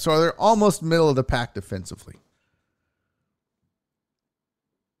 12th. So they're almost middle of the pack defensively.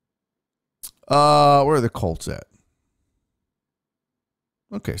 Where are the Colts at?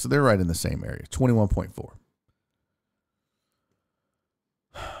 Okay, so they're right in the same area. 21.4.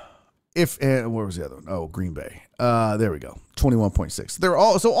 Where was the other one? Oh, Green Bay. There we go. 21.6. They're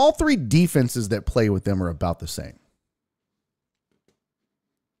all three defenses that play with them are about the same.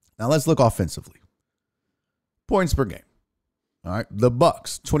 Now let's look offensively. Points per game. All right. The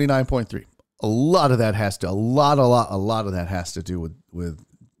Bucs, 29.3. A lot of that has to do with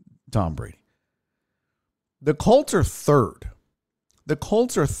Tom Brady. The Colts are third. The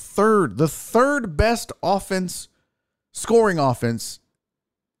third best scoring offense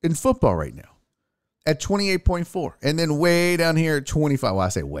in football right now at 28.4. And then way down here at 25. Well, I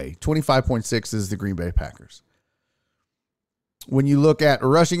say way. 25.6 is the Green Bay Packers. When you look at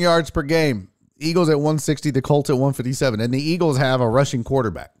rushing yards per game, Eagles at 160, the Colts at 157. And the Eagles have a rushing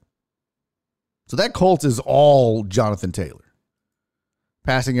quarterback. So that Colts is all Jonathan Taylor.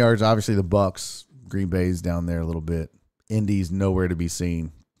 Passing yards, obviously the Bucs. Green Bay's down there a little bit. Indy's nowhere to be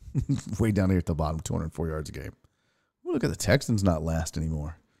seen. Way down here at the bottom, 204 yards a game. Look at the Texans not last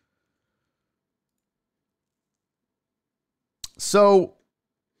anymore. So,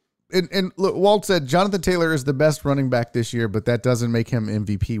 and look, Walt said Jonathan Taylor is the best running back this year, but that doesn't make him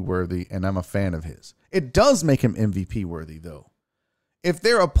MVP worthy, and I'm a fan of his. It does make him MVP worthy, though. If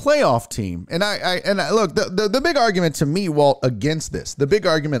they're a playoff team, and I look, the big argument to me, Walt, against this,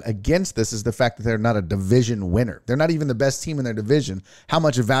 is the fact that they're not a division winner. They're not even the best team in their division. How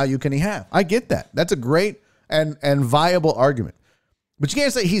much value can he have? I get that. That's a great and viable argument. But you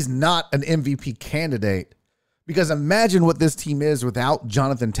can't say he's not an MVP candidate, because imagine what this team is without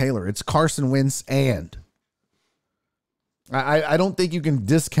Jonathan Taylor. It's Carson Wentz and I don't think you can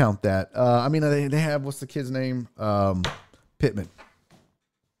discount that. I mean, they have, what's the kid's name? Pittman.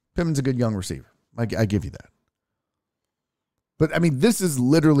 Pittman's a good young receiver. I give you that. But, I mean, this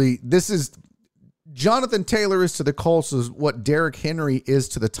is Jonathan Taylor is to the Colts is what Derrick Henry is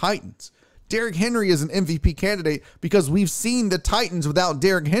to the Titans. Derrick Henry is an MVP candidate because we've seen the Titans without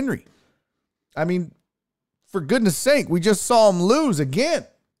Derrick Henry. I mean, for goodness sake, we just saw him lose again.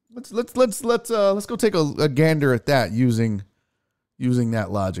 Let's go take a gander at that using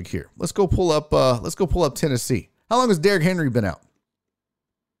that logic here. Let's go pull up Tennessee. How long has Derrick Henry been out?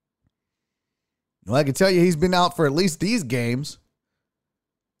 Well, I can tell you he's been out for at least these games.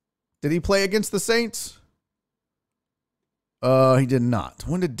 Did he play against the Saints? He did not.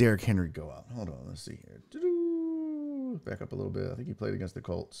 When did Derrick Henry go out? Hold on, let's see here. Back up a little bit. I think he played against the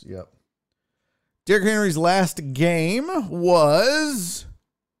Colts. Yep. Derrick Henry's last game was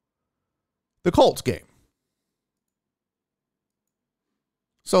the Colts game.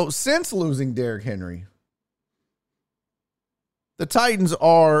 So since losing Derrick Henry, the Titans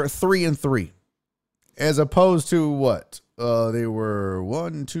are 3-3. As opposed to what? They were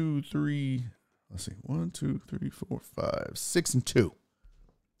 1, 2, 3. Let's see. 1, 2, 3, 4, 5, 6-2.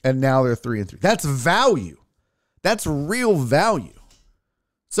 And now they're 3-3. That's value. That's real value.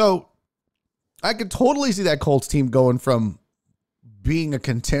 So I could totally see that Colts team going from being a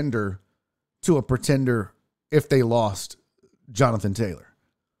contender to a pretender if they lost Jonathan Taylor.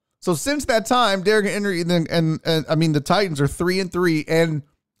 So since that time, Derrick Henry and I mean the Titans are 3-3 and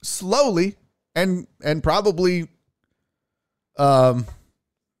slowly and probably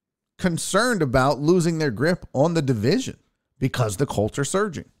concerned about losing their grip on the division because the Colts are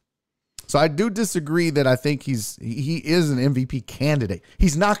surging. So I do disagree that I think he is an MVP candidate.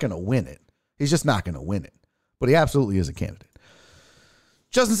 He's not going to win it. He's just not going to win it. But he absolutely is a candidate.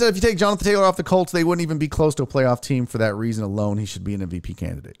 Justin said if you take Jonathan Taylor off the Colts, they wouldn't even be close to a playoff team. For that reason alone, he should be an MVP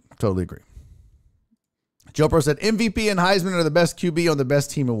candidate. Totally agree. Joe Pro said MVP and Heisman are the best QB on the best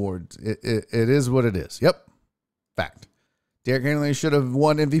team awards. It is what it is. Yep. Fact. Derrick Henry should have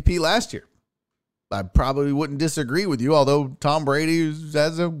won MVP last year. I probably wouldn't disagree with you, although Tom Brady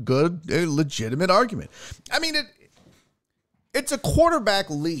has a legitimate argument. I mean, it's a quarterback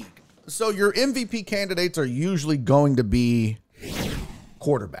league. So your MVP candidates are usually going to be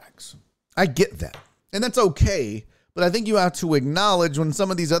quarterbacks. I get that. And that's okay. But I think you have to acknowledge when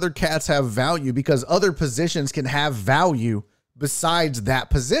some of these other cats have value because other positions can have value besides that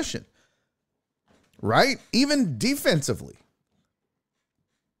position. Right? Even defensively.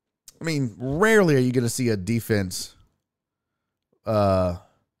 I mean, rarely are you going to see a defense. What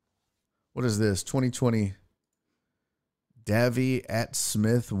is this? 2020. Davy at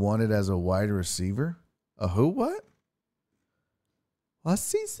Smith wanted as a wide receiver. A who? What?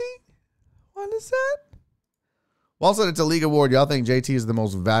 What's CC? What is that? Well, also, it's a league award. Y'all think JT is the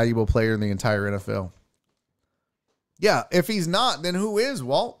most valuable player in the entire NFL? Yeah, if he's not, then who is,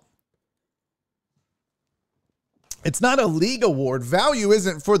 Walt? It's not a league award. Value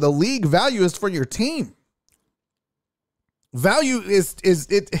isn't for the league. Value is for your team. Value is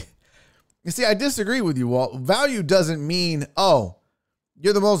it. You see, I disagree with you, Walt. Value doesn't mean, oh,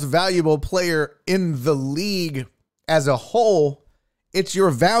 you're the most valuable player in the league as a whole. It's your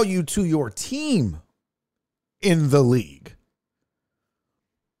value to your team in the league.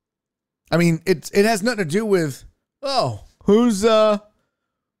 I mean, it has nothing to do with, oh, who's the,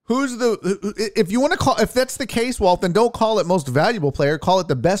 if you want to call, if that's the case, Walt, then don't call it most valuable player, call it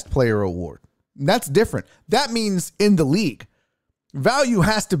the best player award. That's different. That means in the league. Value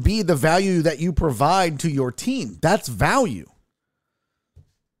has to be the value that you provide to your team. That's value.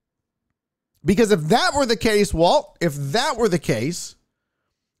 Because if that were the case, Walt, if that were the case,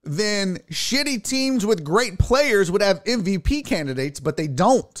 then shitty teams with great players would have MVP candidates, but they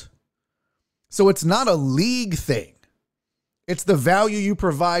don't. So it's not a league thing. It's the value you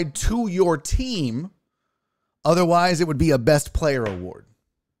provide to your team. Otherwise, it would be a best player award.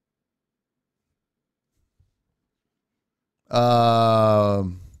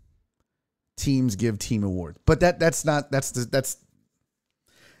 Teams give team award, but that's not the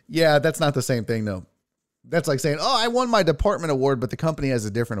same thing though. That's like saying, oh, I won my department award, but the company has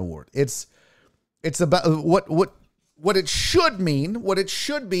a different award. It's about what it should mean. What it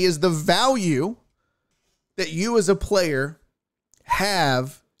should be is the value that you as a player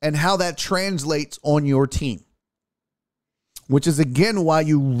have and how that translates on your team, which is again why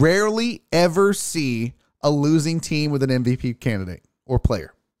you rarely ever see a losing team with an MVP candidate or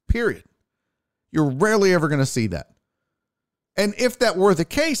player, period. You're rarely ever going to see that. And if that were the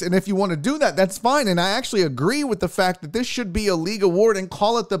case, and if you want to do that, that's fine. And I actually agree with the fact that this should be a league award and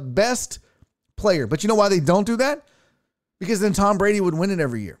call it the best player. But you know why they don't do that? Because then Tom Brady would win it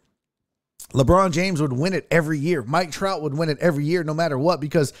every year. LeBron James would win it every year. Mike Trout would win it every year, no matter what,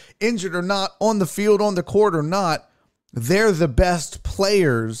 because injured or not, on the field, on the court or not, they're the best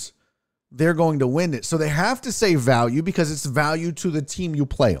players. They're going to win it. So they have to say value because it's value to the team you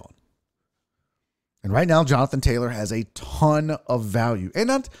play on. And right now, Jonathan Taylor has a ton of value. And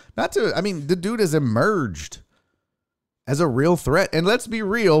the dude has emerged as a real threat. And let's be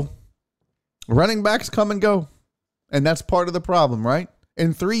real, running backs come and go. And that's part of the problem, right?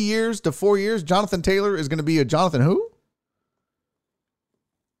 In 3 years to 4 years, Jonathan Taylor is going to be a Jonathan who?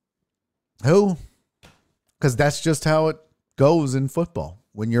 Who? Because that's just how it goes in football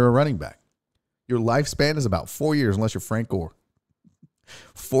when you're a running back. Your lifespan is about 4 years, unless you're Frank Gore.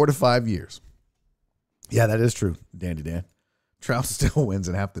 4 to 5 years. Yeah, that is true, Dandy Dan. Trout still wins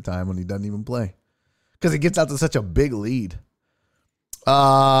at half the time when he doesn't even play because he gets out to such a big lead.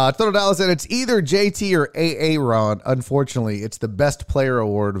 Toto Dallas said it's either JT or Aaron. Unfortunately, it's the best player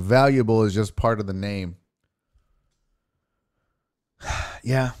award. Valuable is just part of the name.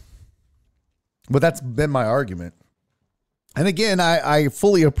 Yeah. But that's been my argument. And again, I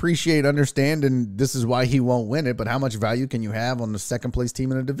fully appreciate, understand, and this is why he won't win it, but how much value can you have on the second place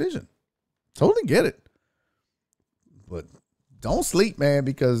team in a division? Totally get it. But don't sleep, man,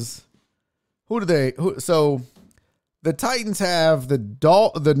 because so the Titans have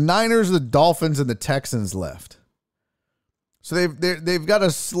the Niners, the Dolphins, and the Texans left. So they've got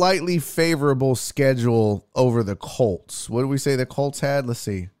a slightly favorable schedule over the Colts. What did we say the Colts had? Let's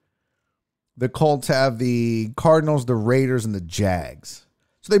see. The Colts have the Cardinals, the Raiders, and the Jags.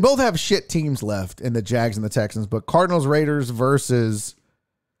 So they both have shit teams left in the Jags and the Texans, but Cardinals, Raiders for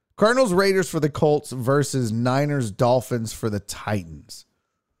the Colts versus Niners, Dolphins for the Titans.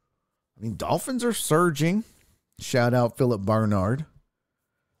 I mean, Dolphins are surging. Shout out Philip Barnard.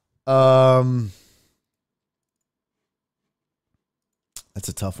 That's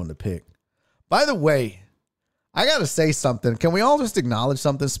a tough one to pick. By the way, I got to say something. Can we all just acknowledge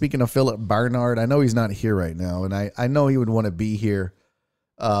something? Speaking of Philip Barnard, I know he's not here right now, and I know he would want to be here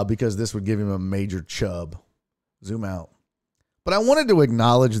because this would give him a major chub. Zoom out. But I wanted to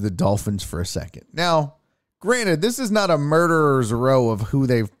acknowledge the Dolphins for a second. Now, granted, this is not a murderer's row of who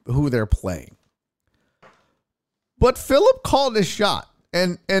they're playing. But Philip called his shot.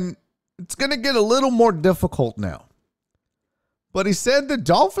 And it's going to get a little more difficult now. But he said the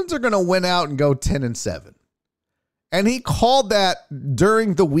Dolphins are going to win out and go 10-7. And he called that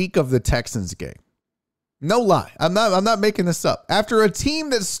during the week of the Texans game. No lie. I'm not making this up. After a team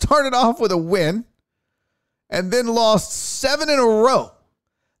that started off with a win and then lost 7 in a row,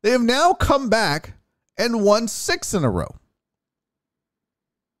 they have now come back and won 6 in a row.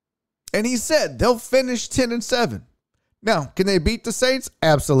 And he said they'll finish 10-7. Now, can they beat the Saints?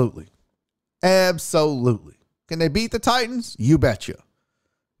 Absolutely. Absolutely. Can they beat the Titans? You betcha.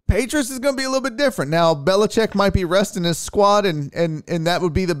 Patriots is going to be a little bit different. Now, Belichick might be resting his squad, and that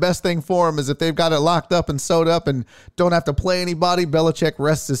would be the best thing for him, is if they've got it locked up and sewed up and don't have to play anybody, Belichick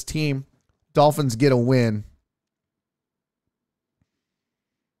rests his team. Dolphins get a win.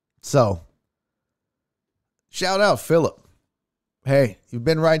 So, shout out Philip. Hey, you've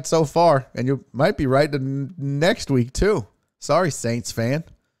been right so far, and you might be right next week too. Sorry, Saints fan.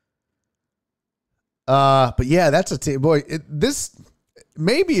 But yeah, that's a team. Boy,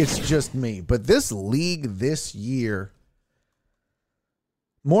 maybe it's just me, but this league this year,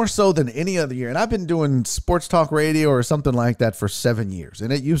 more so than any other year, and I've been doing sports talk radio or something like that for 7 years,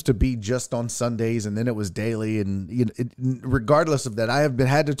 and it used to be just on Sundays, and then it was daily, and regardless of that, I have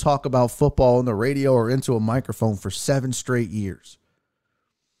had to talk about football on the radio or into a microphone for 7 straight years,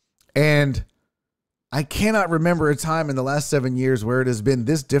 and I cannot remember a time in the last 7 years where it has been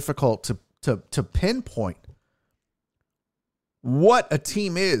this difficult to pinpoint what a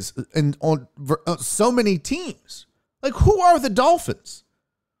team is and on so many teams. Like, who are the Dolphins?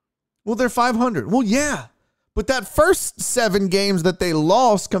 Well, they're 500. Well, yeah, but that first 7 games that they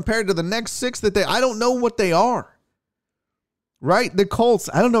lost compared to the next 6 I don't know what they are. Right? The Colts,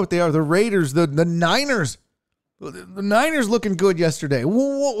 I don't know what they are. The Raiders, the Niners. The Niners looking good yesterday.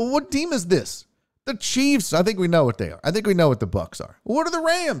 What team is this? The Chiefs, I think we know what they are. I think we know what the Bucks are. What are the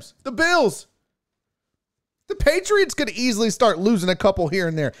Rams? The Bills? The Patriots could easily start losing a couple here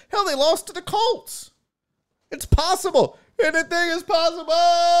and there. Hell, they lost to the Colts. It's possible. Anything is possible.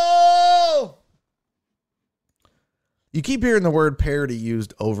 You keep hearing the word parody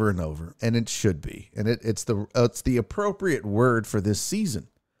used over and over, and it should be. And it's the appropriate word for this season.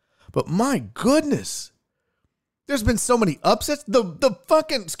 But my goodness, there's been so many upsets. The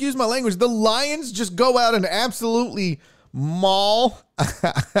fucking, excuse my language, the Lions just go out and absolutely maul.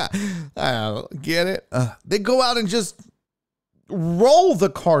 I don't get it. They go out and just roll the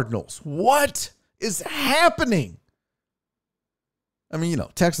Cardinals. What is happening? I mean,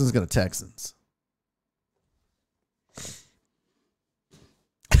 Texans going to Texans.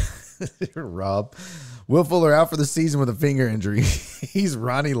 Rob. Will Fuller out for the season with a finger injury. He's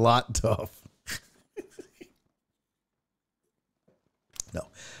Ronnie Lott tough. No.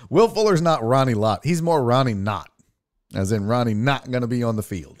 Will Fuller's not Ronnie Lott. He's more Ronnie Not. As in Ronnie not going to be on the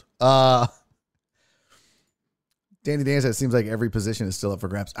field. Danny Dan said it seems like every position is still up for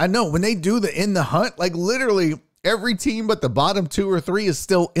grabs. I know. When they do the in the hunt, like literally every team but the bottom 2 or 3 is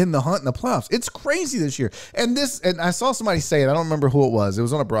still in the hunt in the playoffs. It's crazy this year. And I saw somebody say it. I don't remember who it was. It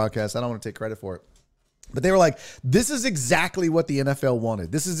was on a broadcast. I don't want to take credit for it. But they were like, this is exactly what the NFL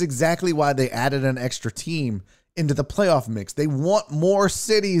wanted. This is exactly why they added an extra team into the playoff mix. They want more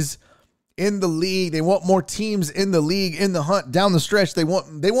cities in the league. They want more teams in the league, in the hunt, down the stretch. They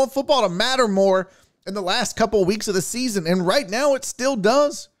want football to matter more in the last couple of weeks of the season. And right now it still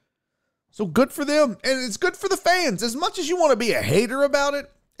does. So good for them. And it's good for the fans. As much as you want to be a hater about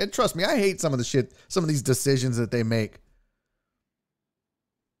it, and trust me, I hate some of the shit, some of these decisions that they make.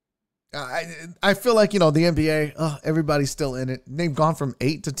 I feel like, the NBA, everybody's still in it. They've gone from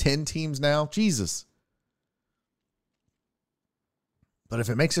 8 to 10 teams now. Jesus. But if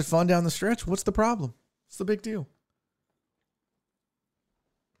it makes it fun down the stretch, what's the problem? What's the big deal?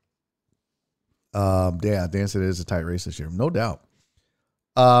 Yeah, Dan said it is a tight race this year. No doubt.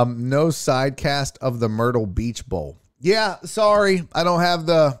 No sidecast of the Myrtle Beach Bowl. Yeah, sorry. I don't have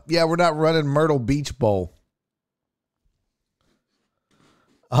we're not running Myrtle Beach Bowl.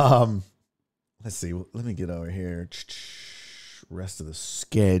 Let's see. Let me get over here. Rest of the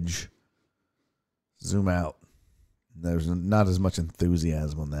schedule. Zoom out. There's not as much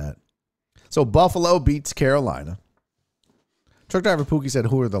enthusiasm on that. So Buffalo beats Carolina. Truck driver Pookie said,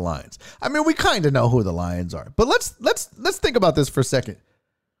 "Who are the Lions?" I mean, we kind of know who the Lions are, but let's think about this for a second.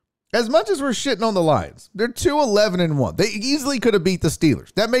 As much as we're shitting on the Lions, they're 2-11-1. They easily could have beat the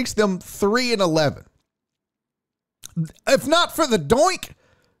Steelers. That makes them 3-11. If not for the doink,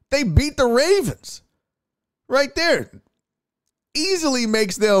 they beat the Ravens. Right there, easily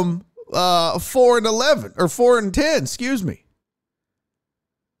makes them 4-11 or 4-10. Excuse me.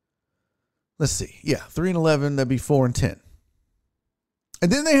 Let's see. Yeah, 3-11. That'd be 4-10.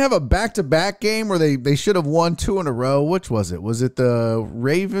 And then they have a back-to-back game where they should have won 2 in a row. Which was it? Was it the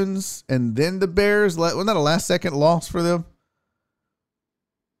Ravens and then the Bears? Wasn't that a last-second loss for them?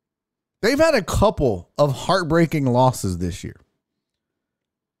 They've had a couple of heartbreaking losses this year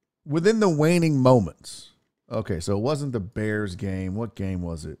within the waning moments. Okay, so it wasn't the Bears game. What game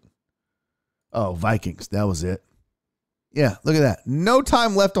was it? Oh, Vikings. That was it. Yeah, look at that. No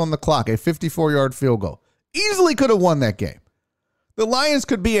time left on the clock. A 54-yard field goal. Easily could have won that game. The Lions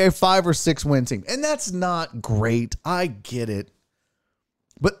could be a 5 or 6 win team, and that's not great. I get it.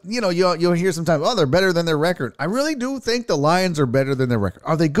 But, you'll hear sometimes, they're better than their record. I really do think the Lions are better than their record.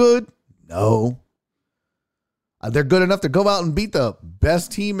 Are they good? No. They're good enough to go out and beat the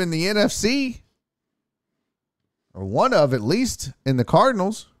best team in the NFC, or one of, at least, in the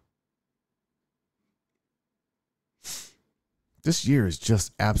Cardinals. This year is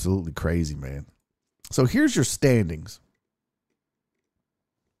just absolutely crazy, man. So here's your standings.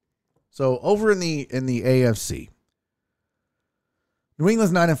 So over in the AFC, New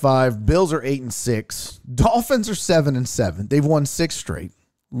England's 9-5, Bills are 8-6, Dolphins are 7-7. They've won 6 straight.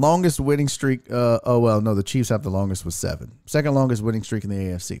 Longest winning streak. The Chiefs have the longest with 7. Second longest winning streak in the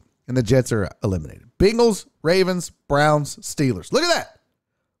AFC, and the Jets are eliminated. Bengals, Ravens, Browns, Steelers. Look at that.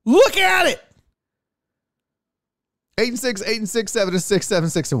 Look at it. 8-6, 8-6, 7-6,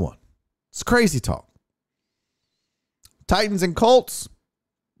 7-6-1. It's crazy talk. Titans and Colts.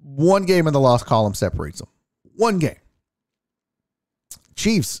 1 game in the loss column separates them. 1 game.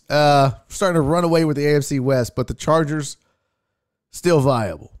 Chiefs starting to run away with the AFC West, but the Chargers still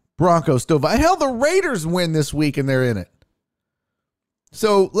viable. Broncos still viable. Hell, the Raiders win this week and they're in it.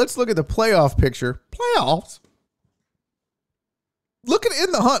 So let's look at the playoff picture. Playoffs. Look at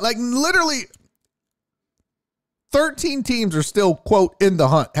in the hunt. Like literally 13 teams are still, quote, in the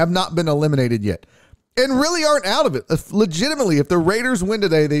hunt, have not been eliminated yet. And really aren't out of it. Legitimately, if the Raiders win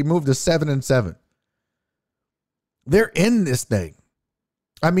today, they move to 7-7. They're in this thing.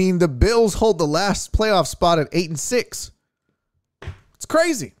 I mean, the Bills hold the last playoff spot at 8-6. It's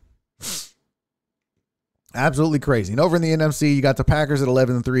crazy. Absolutely crazy. And over in the NFC, you got the Packers at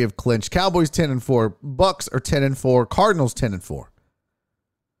 11-3 have clinched. Cowboys 10-4. Bucks are 10-4. Cardinals 10-4.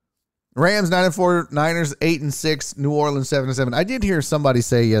 Rams 9-4. Niners 8-6. New Orleans 7-7. I did hear somebody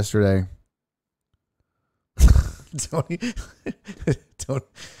say yesterday. Tony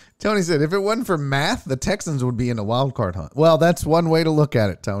said, if it wasn't for math, the Texans would be in a wild card hunt. Well, that's one way to look at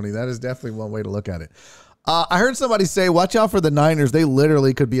it, Tony. That is definitely one way to look at it. I heard somebody say, watch out for the Niners. They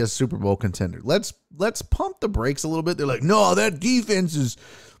literally could be a Super Bowl contender. Let's pump the brakes a little bit. They're like, no, that defense is,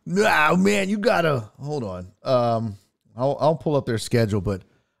 man, you gotta hold on. I'll pull up their schedule, but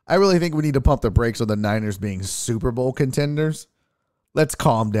I really think we need to pump the brakes on the Niners being Super Bowl contenders. Let's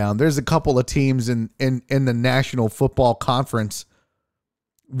calm down. There's a couple of teams in the National Football Conference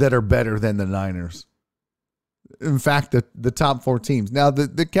that are better than the Niners. In fact, the top 4 teams. Now,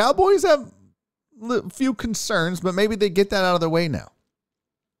 the Cowboys have a few concerns, but maybe they get that out of their way now.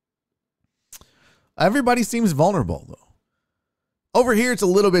 Everybody seems vulnerable, though. Over here, it's a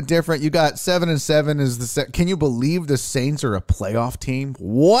little bit different. You got 7-7 is the set. Can you believe the Saints are a playoff team?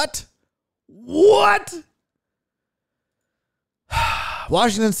 What?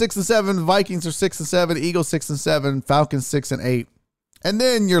 Washington 6-7, Vikings are 6-7, Eagles 6-7, Falcons 6-8. And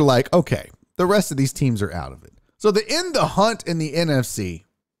then you're like, okay, the rest of these teams are out of it. So the in the hunt in the NFC,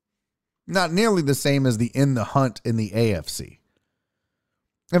 not nearly the same as the in the hunt in the AFC.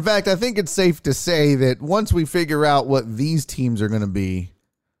 In fact, I think it's safe to say that once we figure out what these teams are going to be,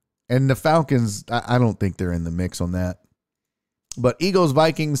 and the Falcons, I don't think they're in the mix on that. But Eagles,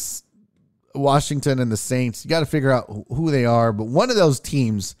 Vikings, Washington, and the Saints, you got to figure out who they are. But one of those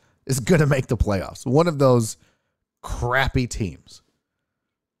teams is going to make the playoffs. One of those crappy teams.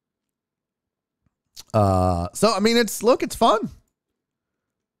 So, I mean, it's fun.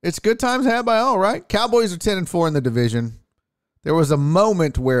 It's good times had by all, right? Cowboys are 10-4 in the division. There was a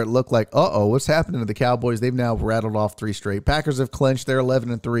moment where it looked like, what's happening to the Cowboys? They've now rattled off 3 straight. Packers have clinched. They're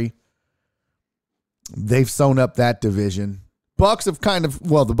 11-3. They've sewn up that division. Bucks have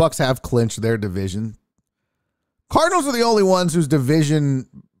the Bucks have clinched their division. Cardinals are the only ones whose division,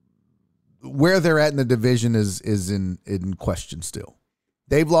 where they're at in the division is in question still.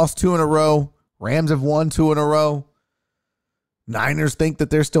 They've lost 2 in a row. Rams have won 2 in a row. Niners think that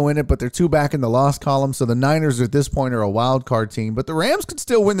they're still in it, but they're 2 back in the loss column. So the Niners at this point are a wild card team, but the Rams could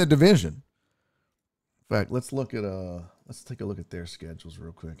still win the division. In fact, let's take a look at their schedules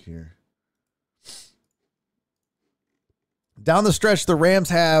real quick here. Down the stretch, the Rams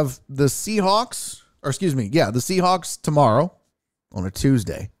have the Seahawks tomorrow on a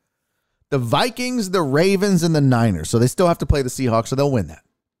Tuesday. the Vikings, the Ravens, and the Niners. So they still have to play the Seahawks, so they'll win that.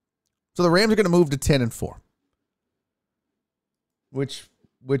 So the Rams are going to move to 10-4, which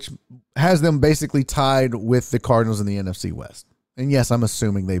has them basically tied with the Cardinals in the NFC West. And yes, I'm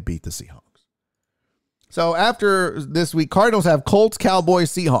assuming they beat the Seahawks. So after this week, Cardinals have Colts,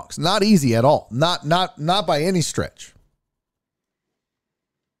 Cowboys, Seahawks. Not easy at all. Not by any stretch.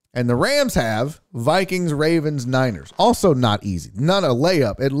 And the Rams have Vikings, Ravens, Niners. Also not easy. Not a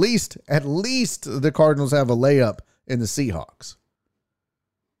layup. At least the Cardinals have a layup in the Seahawks.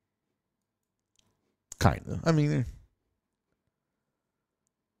 Kind of. I mean,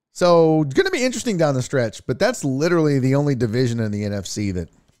 so it's going to be interesting down the stretch, but that's literally the only division in the NFC that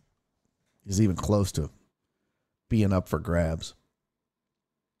is even close to being up for grabs.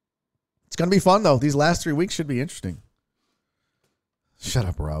 It's going to be fun, though. These last 3 weeks should be interesting. Shut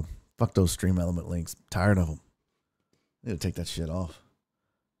up, Rob. Fuck those Stream Element links. I'm tired of them. Need to take that shit off.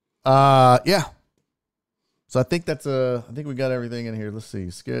 Yeah. So I think I think we got everything in here. Let's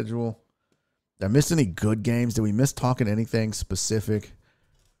see. Schedule. Did I miss any good games? Did we miss talking anything specific?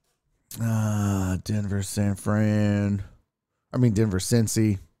 Denver, San Fran. Denver,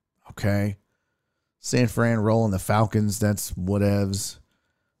 Cincy. Okay. San Fran rolling the Falcons. That's whatevs.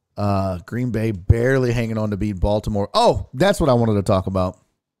 Green Bay barely hanging on to beat Baltimore. Oh, that's what I wanted to talk about.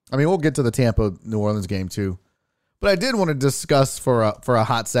 We'll get to the Tampa New Orleans game too, but I did want to discuss for a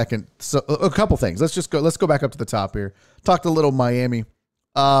hot second. So a couple things. Let's go back up to the top here. Talked a little Miami.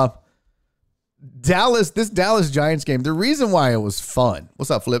 This Dallas Giants game. The reason why it was fun.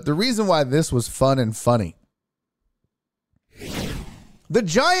 What's up, Flip? The reason why this was fun and funny. The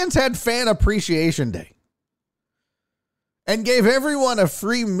Giants had Fan Appreciation Day and gave everyone a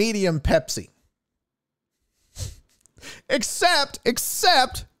free medium Pepsi. Except they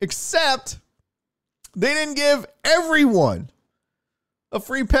didn't give everyone a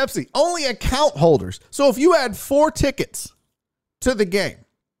free Pepsi. Only account holders. So if you had 4 tickets to the game,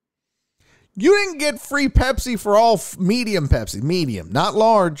 you didn't get free Pepsi for all medium Pepsi. Medium, not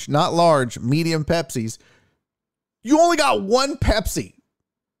large, medium Pepsis. You only got 1 Pepsi.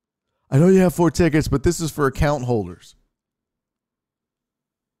 I know you have 4 tickets, but this is for account holders.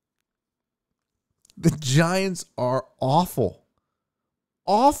 The Giants are awful.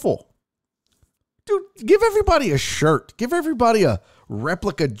 Awful. Dude, give everybody a shirt. Give everybody a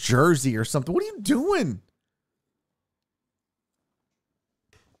replica jersey or something. What are you doing?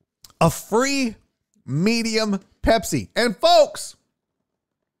 A free medium Pepsi. And folks,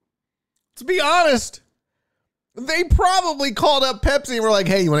 to be honest, they probably called up Pepsi and were like,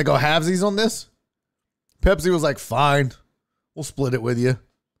 hey, you want to go halvesies on this? Pepsi was like, fine. We'll split it with you.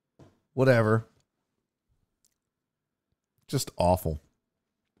 Whatever. Just awful.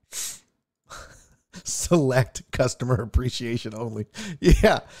 Select customer appreciation only.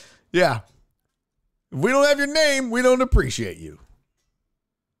 Yeah. If we don't have your name, we don't appreciate you.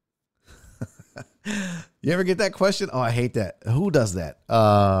 You ever get that question? Oh, I hate that. Who does that?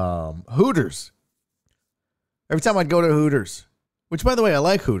 Hooters. Every time I'd go to Hooters, which, by the way, I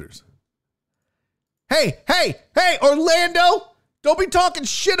like Hooters. Hey, Orlando, don't be talking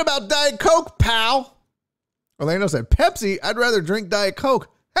shit about Diet Coke, pal. Orlando said, Pepsi, I'd rather drink Diet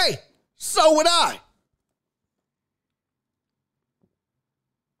Coke. Hey, so would I.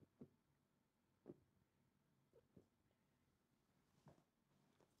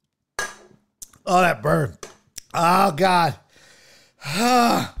 Oh, that burn. Oh, God.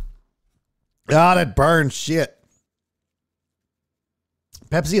 Oh, that burn shit.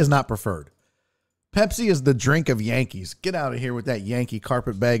 Pepsi is not preferred. Pepsi is the drink of Yankees. Get out of here with that Yankee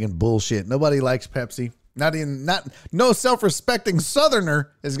carpet bag and bullshit. Nobody likes Pepsi. No self-respecting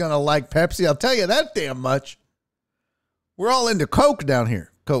Southerner is going to like Pepsi. I'll tell you that damn much. We're all into Coke down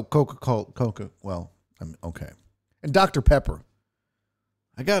here. Coca. Well, okay. And Dr. Pepper.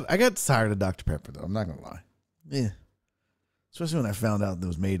 I got tired of Dr. Pepper, though. I'm not going to lie. Yeah. Especially when I found out it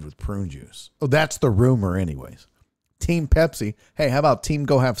was made with prune juice. Oh, that's the rumor anyways. Team Pepsi. Hey, how about team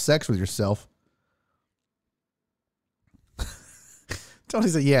go have sex with yourself? Tony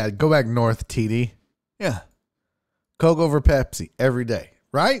said, yeah, go back north, TD. Yeah. Coke over Pepsi every day,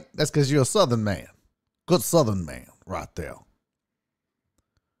 right? That's because you're a Southern man. Good Southern man right there.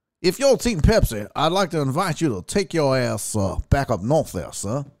 If you're Team Pepsi, I'd like to invite you to take your ass back up north there,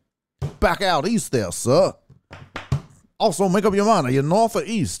 sir. Back out east there, sir. Also, make up your mind. Are you north or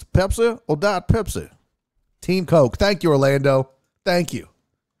east? Pepsi or Diet Pepsi? Team Coke. Thank you, Orlando. Thank you.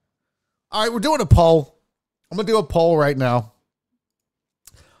 All right, we're doing a poll. I'm going to do a poll right now.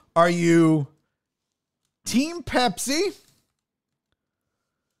 Are you Team Pepsi,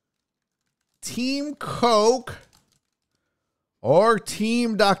 Team Coke, or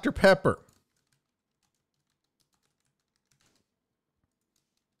Team Dr. Pepper?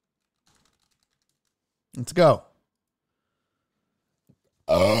 Let's go.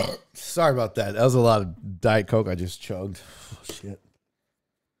 Sorry about that. That was a lot of Diet Coke I just chugged. Oh, shit.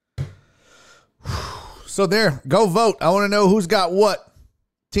 So there, go vote. I want to know who's got what.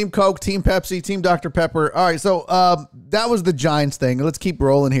 Team Coke, Team Pepsi, Team Dr. Pepper. All right, so that was the Giants thing. Let's keep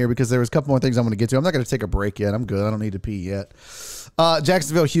rolling here because there was a couple more things I'm going to get to. I'm not going to take a break yet. I'm good. I don't need to pee yet.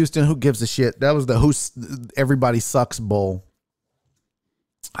 Jacksonville, Houston, who gives a shit? That was the Everybody Sucks Bowl.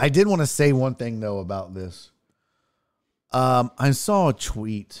 I did want to say one thing, though, about this. I saw a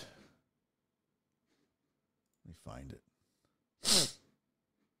tweet. Let me find it.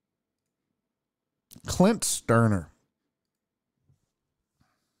 Clint Sterner.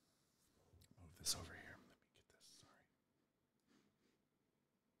 Move this over here. Let me get this.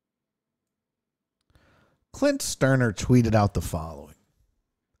 Sorry. Clint Sterner tweeted out the following.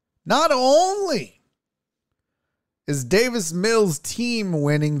 Not only is Davis Mills' team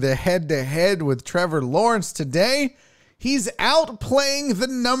winning the head-to-head with Trevor Lawrence today, he's outplaying the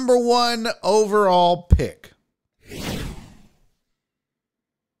number 1 overall pick.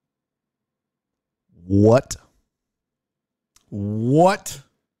 What?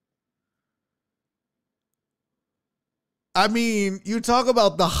 I mean, you talk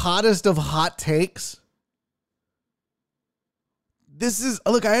about the hottest of hot takes. This is,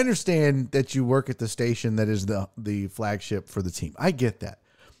 look, I understand that you work at the station that is the flagship for the team. I get that.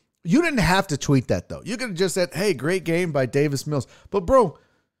 You didn't have to tweet that, though. You could have just said, hey, great game by Davis Mills. But, bro,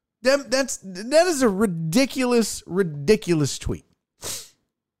 that is a ridiculous tweet.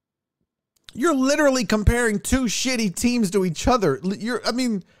 You're literally comparing two shitty teams to each other.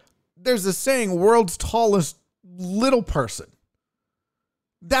 There's a saying, world's tallest little person.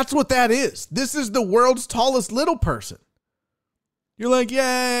 That's what that is. This is the world's tallest little person. You're like,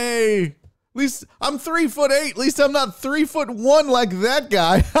 yay. At least I'm 3'8". At least I'm not 3'1" like that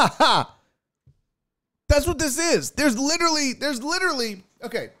guy. That's what this is. There's literally,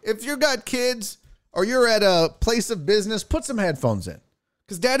 okay, if you got kids or you're at a place of business, put some headphones in.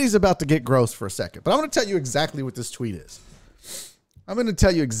 Because Daddy's about to get gross for a second. But I'm going to tell you exactly what this tweet is.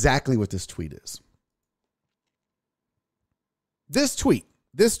 This tweet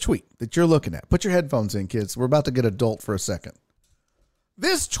that you're looking at. Put your headphones in, kids. We're about to get adult for a second.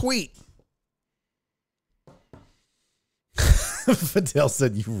 This tweet. Fidel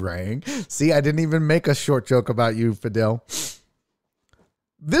said you rang. See, I didn't even make a short joke about you, Fidel.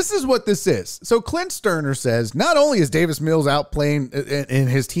 This is what this is. So Clint Sterner says, not only is Davis Mills outplaying and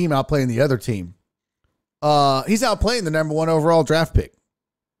his team outplaying the other team, he's outplaying the number 1 overall draft pick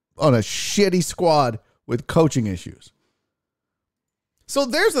on a shitty squad with coaching issues. So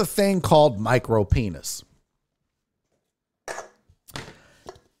there's a thing called micro penis.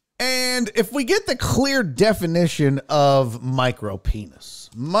 And if we get the clear definition of micro penis,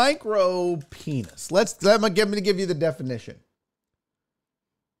 let me give you the definition.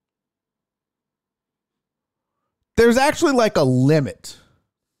 There's actually like a limit.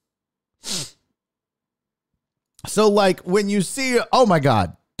 So like when you see, oh my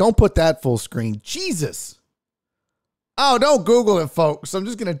God, don't put that full screen. Jesus. Oh, don't Google it, folks. I'm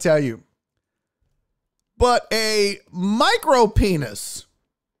just going to tell you. But a micro penis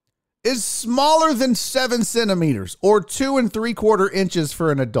is smaller than 7 centimeters or 2 3/4 inches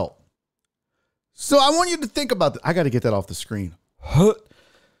for an adult. So I want you to think about that. I got to get that off the screen.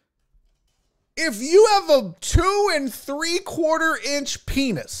 If you have a 2 3/4 inch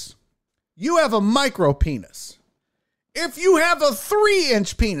penis, you have a micro penis. If you have a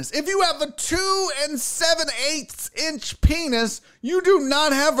 3-inch penis, if you have a 2 7/8 inch penis, you do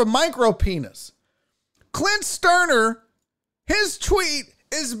not have a micro penis. Clint Sterner, his tweet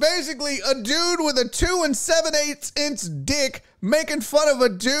is basically a dude with a 2 7/8 inch dick making fun of a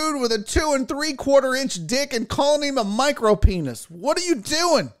dude with a 2 3/4 inch dick and calling him a micro penis. What are you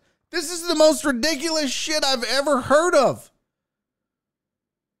doing? This is the most ridiculous shit I've ever heard of.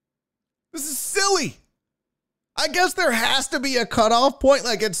 This is silly. I guess there has to be a cutoff point.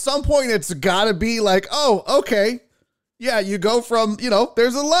 Like at some point it's got to be like, oh, okay. Yeah, you go from,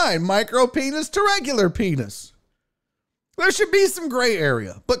 there's a line, micro penis to regular penis. There should be some gray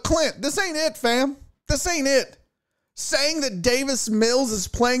area. But Clint, this ain't it, fam. This ain't it. Saying that Davis Mills is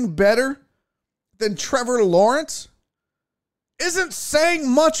playing better than Trevor Lawrence isn't saying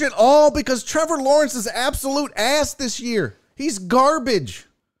much at all because Trevor Lawrence is absolute ass this year. He's garbage.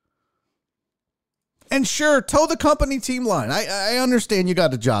 And sure, toe the company team line. I understand you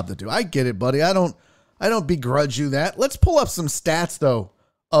got a job to do. I get it, buddy. I don't begrudge you that. Let's pull up some stats, though,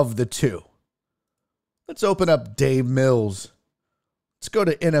 of the two. Let's open up Dave Mills Let's go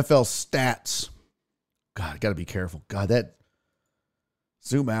to NFL stats. God, I got to be careful. God, that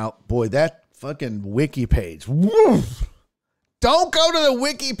zoom out. Boy, that fucking wiki page. Woof. Don't go to the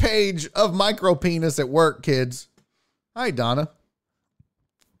wiki page of micropenis at work, kids. Hi, Donna.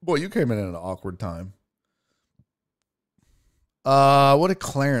 Boy, you came in at an awkward time. What did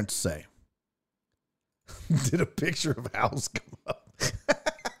Clarence say? Did a picture of House come up?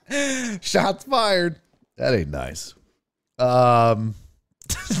 Shots fired. That ain't nice.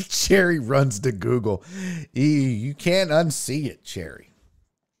 Cherry runs to Google. You can't unsee it, Cherry.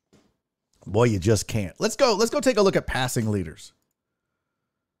 Boy, you just can't. Let's go take a look at passing leaders.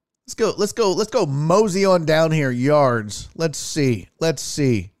 Let's go mosey on down here. Yards. Let's see.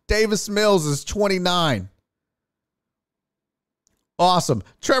 Davis Mills is 29. Awesome.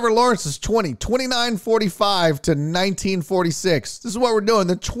 Trevor Lawrence is 20. 29-45 to 1946. This is what we're doing.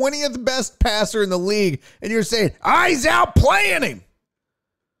 The 20th best passer in the league. And you're saying, he's outplaying him.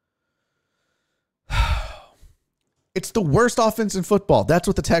 It's the worst offense in football. That's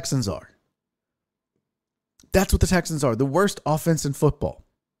what the Texans are. The worst offense in football.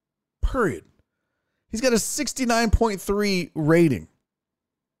 Period. He's got a 69.3 rating.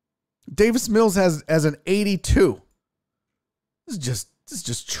 Davis Mills has an 82. This is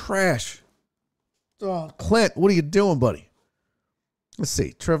just trash. Oh, Clint, what are you doing, buddy? Let's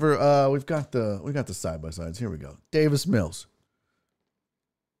see. Trevor, we've got the side by sides. Here we go. Davis Mills.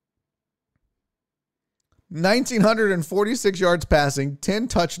 1,946 yards passing, 10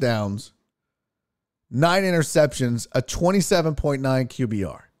 touchdowns, 9 interceptions, a 27.9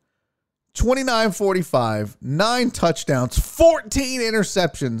 QBR. 29-45, 9 touchdowns, 14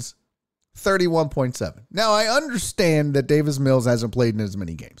 interceptions, 31.7. Now, I understand that Davis Mills hasn't played in as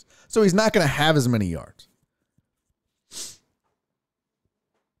many games, so he's not going to have as many yards.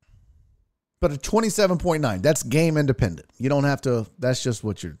 But a 27.9, that's game independent. You don't have to, that's just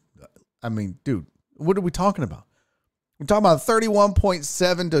what you're, I mean, dude, what are we talking about? We're talking about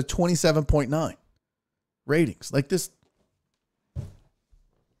 31.7 to 27.9 ratings. Like this,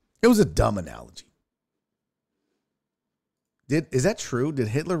 it was a dumb analogy. Is that true? Did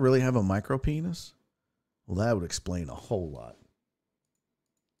Hitler really have a micro penis? Well, that would explain a whole lot.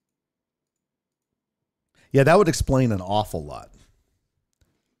 Yeah, that would explain an awful lot.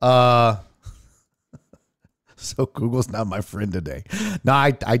 So Google's not my friend today. No,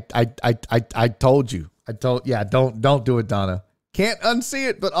 I told you. Don't do it, Donna. Can't unsee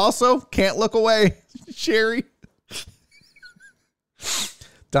it, but also can't look away. Sherry.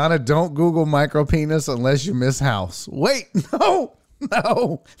 Donna, don't Google micro penis unless you miss House. Wait, no.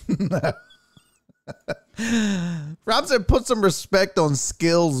 Rob said, put some respect on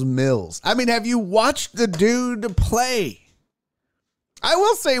Skills Mills. I mean, have you watched the dude play? I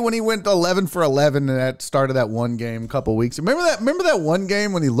will say when he went 11 for 11 and that started that one game a couple weeks. Remember that one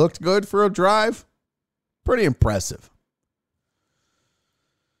game when he looked good for a drive? Pretty impressive.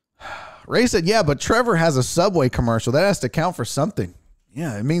 Ray said, yeah, but Trevor has a Subway commercial. That has to count for something.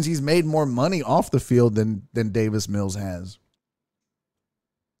 Yeah, it means he's made more money off the field than Davis Mills has.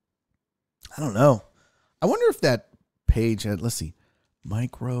 I don't know. I wonder if that page had, let's see,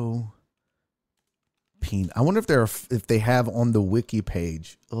 micro penis. I wonder if they have on the wiki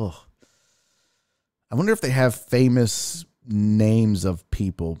page. I wonder if they have famous names of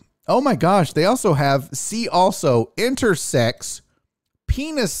people. Oh my gosh, they also have intersex,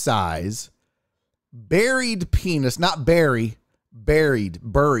 penis size, buried penis, not bury. Buried,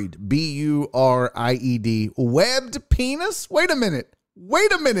 buried, B-U-R-I-E-D, webbed penis? Wait a minute.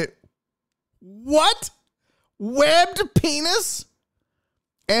 What? Webbed penis?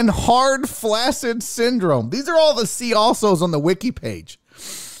 And hard flaccid syndrome. These are all the see alsos on the wiki page.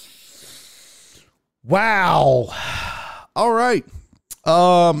 Wow. All right.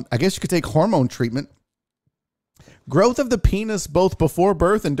 I guess you could take hormone treatment. Growth of the penis both before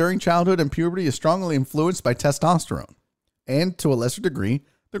birth and during childhood and puberty is strongly influenced by testosterone. And to a lesser degree,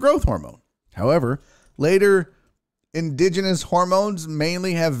 the growth hormone. However, later indigenous hormones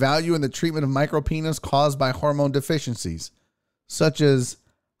mainly have value in the treatment of micropenis caused by hormone deficiencies, such as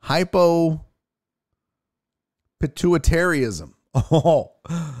hypopituitarism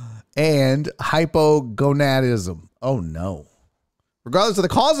and hypogonadism. Oh no. Regardless of the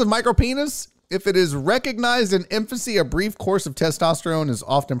cause of micropenis, if it is recognized in infancy, a brief course of testosterone is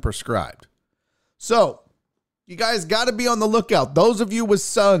often prescribed. So, you guys got to be on the lookout. Those of you with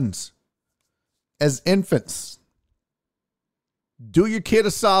sons as infants, do your kid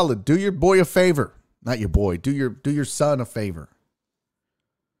a solid. Do your boy a favor. Not your boy. Do your son a favor.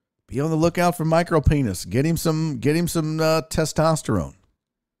 Be on the lookout for micropenis. Get him some testosterone.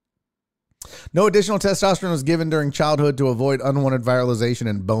 No additional testosterone was given during childhood to avoid unwanted viralization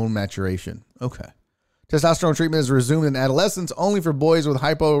and bone maturation. Okay. Testosterone treatment is resumed in adolescence only for boys with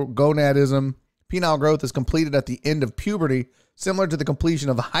hypogonadism. Penile growth is completed at the end of puberty, similar to the completion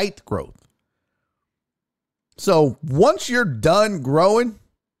of height growth. So once you're done growing,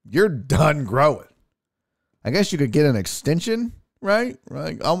 you're done growing. I guess you could get an extension, right?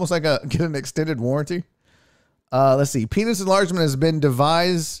 Right, almost like get an extended warranty. Let's see. Penis enlargement has been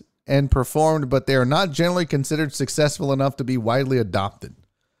devised and performed, but they are not generally considered successful enough to be widely adopted.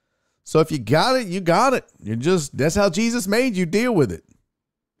 So if you got it, you got it. That's how Jesus made you. Deal with it.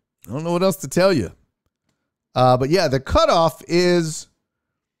 I don't know what else to tell you. But yeah, the cutoff is,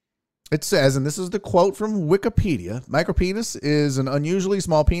 it says, and this is the quote from Wikipedia, micropenis is an unusually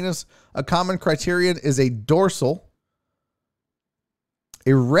small penis. A common criterion is a dorsal,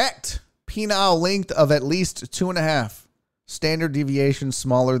 erect penile length of at least 2.5 standard deviation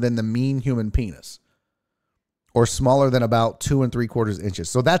smaller than the mean human penis, or smaller than about 2 3/4 inches.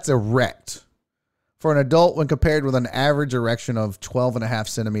 So that's erect for an adult when compared with an average erection of 12.5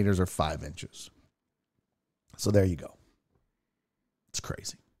 centimeters or 5 inches. So there you go. It's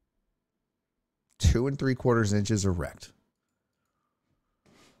crazy. 2 3/4 inches erect.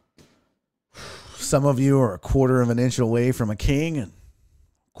 Some of you are 1/4 of an inch away from a king and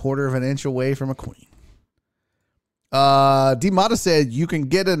 1/4 of an inch away from a queen. D-Mata said you can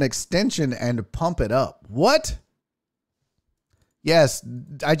get an extension and pump it up. What? Yes,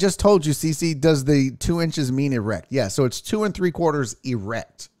 I just told you, CC, does the 2 inches mean erect? Yeah, so it's 2 3/4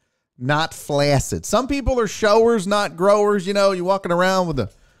 erect, not flaccid. Some people are showers, not growers. You know, you're walking around with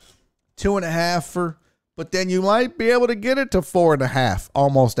a 2.5 but then you might be able to get it to 4.5,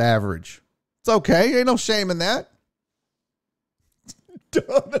 almost average. It's okay. Ain't no shame in that.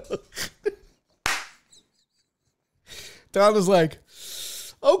 Donna's like,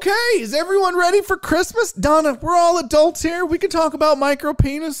 okay, is everyone ready for Christmas? Donna, we're all adults here. We can talk about micro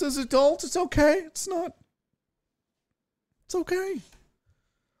penis as adults. It's okay. It's okay.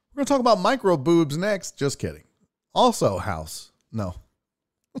 We're going to talk about micro boobs next. Just kidding. Also, House. No.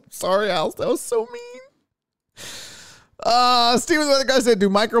 Sorry, House. That was so mean. Steven, the other guy said, do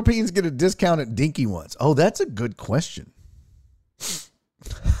micro peens get a discount at Dinky Ones? Oh, that's a good question.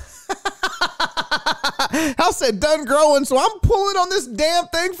 House said done growing, so I'm pulling on this damn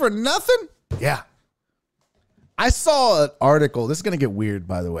thing for nothing. Yeah. I saw an article. This is going to get weird,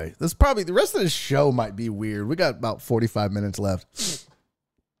 by the way. This probably, the rest of the show might be weird. We got about 45 minutes left.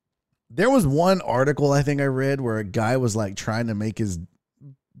 There was one article I think I read where a guy was like trying to make his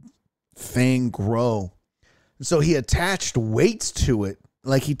thing grow. So he attached weights to it.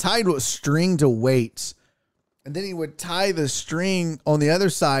 Like he tied a string to weights. And then he would tie the string on the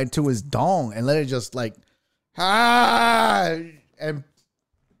other side to his dong and let it just like, and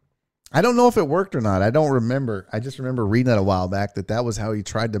I don't know if it worked or not. I don't remember. I just remember reading it a while back that was how he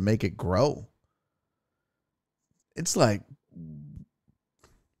tried to make it grow. It's like,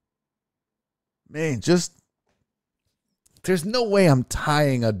 man, just, there's no way I'm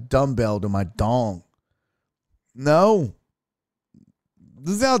tying a dumbbell to my dong. No.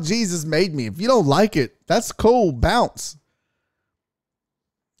 This is how Jesus made me. If you don't like it, that's cool. Bounce.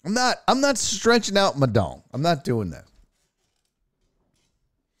 I'm not stretching out my dong. I'm not doing that.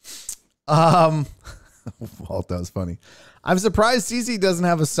 Walt, that was funny. I'm surprised Cece doesn't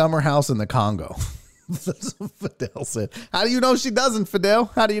have a summer house in the Congo. That's what Fidel said. How do you know she doesn't, Fidel?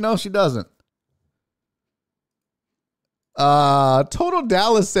 How do you know she doesn't? Total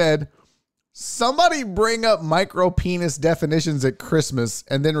Dallas said, somebody bring up micro penis definitions at Christmas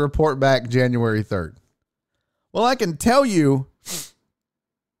and then report back January 3rd. Well, I can tell you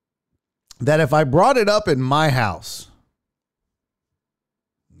that if I brought it up in my house,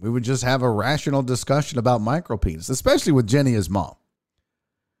 we would just have a rational discussion about micro penis, especially with Jenny as mom.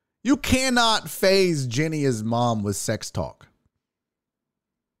 You cannot phase Jenny as mom with sex talk.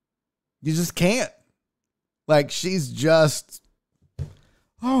 You just can't. Like, she's just,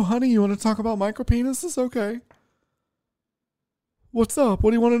 oh, honey, you want to talk about micro penises? Okay. What's up?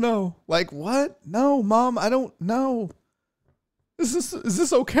 What do you want to know? Like, what? No, mom, I don't know. Is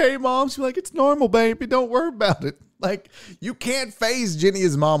this okay, mom? She's like, it's normal, baby. Don't worry about it. Like, you can't phase Jenny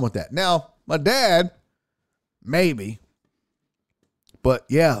as mom with that. Now, my dad, maybe. But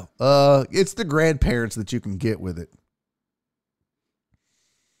yeah, it's the grandparents that you can get with it.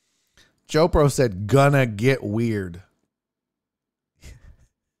 Jopro said, gonna get weird.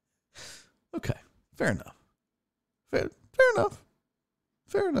 Okay, fair enough. Fair enough.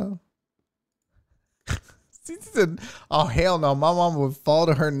 Fair enough. She said, oh, hell no. My mom would fall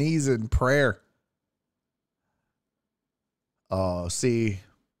to her knees in prayer. Oh, see.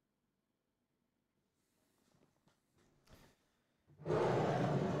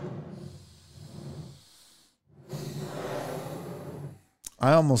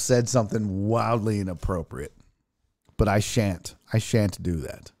 I almost said something wildly inappropriate, but I shan't. I shan't do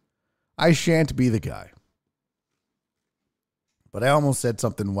that. I shan't be the guy. But I almost said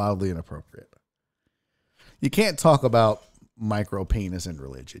something wildly inappropriate. You can't talk about micro penis in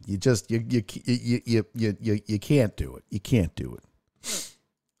religion. You just you can't do it. You can't do it.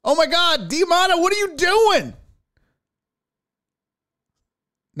 Oh my God, D-Mata, what are you doing?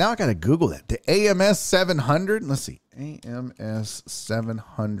 Now I gotta Google that. The AMS 700. Let's see. AMS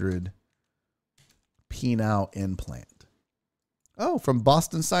 700 penile implant. Oh, from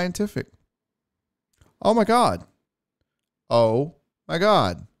Boston Scientific. Oh my God. Oh my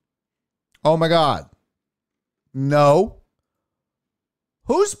God. Oh my God. No.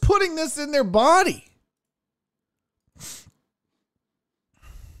 Who's putting this in their body?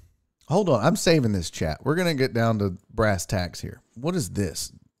 Hold on. I'm saving this chat. We're going to get down to brass tacks here. What is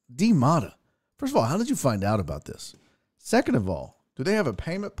this? D-Mata. First of all, how did you find out about this? Second of all, do they have a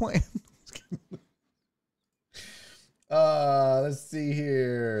payment plan? Let's see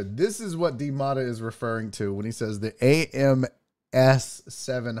here. This is what D-Mata is referring to when he says the AMS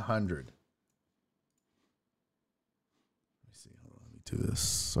 700. Let me see. Hold on, let me do this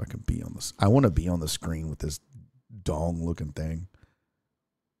so I can be on this. I want to be on the screen with this dong looking thing.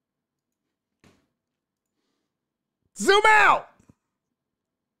 Zoom out.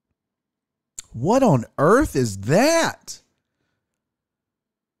 What on earth is that?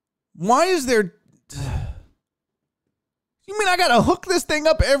 Why is there... You mean I got to hook this thing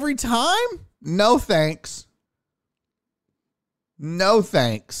up every time? No, thanks. No,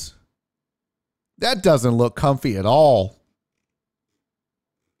 thanks. That doesn't look comfy at all.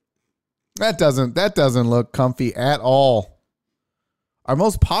 That doesn't look comfy at all. Our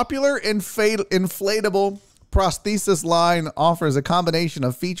most popular inflatable prosthesis line offers a combination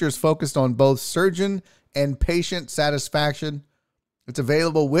of features focused on both surgeon and patient satisfaction. It's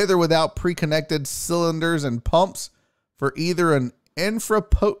available with or without pre-connected cylinders and pumps for either an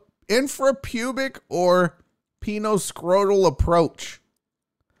infrapubic or pinoscrotal approach.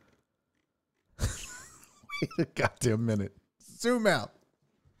 Wait a goddamn minute. Zoom out.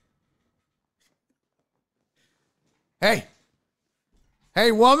 Hey.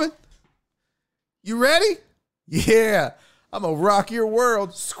 Hey, woman. You ready? Yeah. I'm going to rock your world.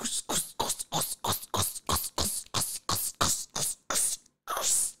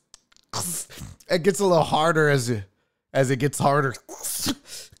 It gets a little harder as it gets harder.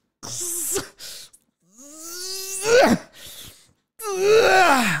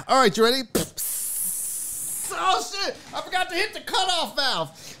 All right, you ready? Oh, shit. I forgot to hit the cutoff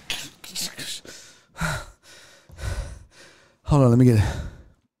valve. Hold on, let me get it.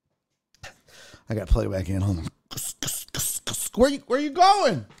 I got to plug it back in. Hold on. Where you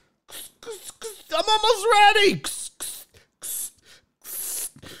going? I'm almost ready.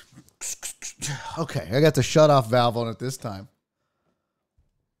 Okay, I got the shut off valve on it this time.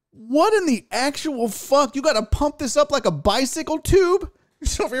 What in the actual fuck? You got to pump this up like a bicycle tube?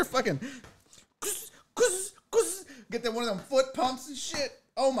 You're over here fucking get that one of them foot pumps and shit.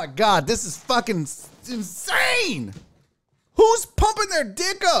 Oh my God, this is fucking insane. Who's pumping their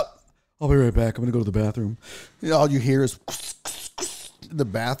dick up? I'll be right back. I'm going to go to the bathroom. All you hear is the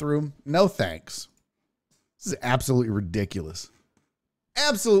bathroom. No thanks. This is absolutely ridiculous.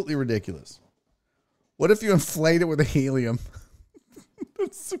 Absolutely ridiculous. What if you inflate it with a helium?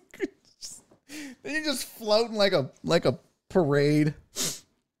 That's so good. Then you're just floating like a parade.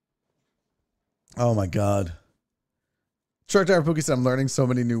 Oh my God. Truck Driver Pookie said, I'm learning so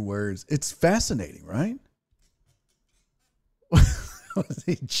many new words. It's fascinating, right? Was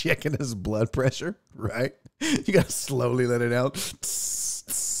he checking his blood pressure? Right? You got to slowly let it out.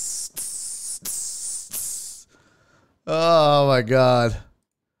 Oh my God.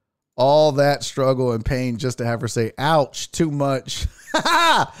 All that struggle and pain just to have her say, ouch, too much.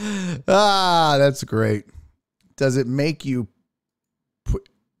 That's great. Does it make you put...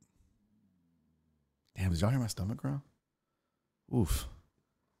 Damn, did y'all hear my stomach growl? Oof.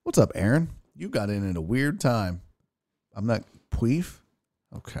 What's up, Aaron? You got in at a weird time. I'm not Queef?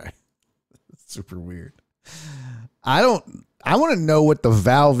 Okay. That's super weird. I want to know what the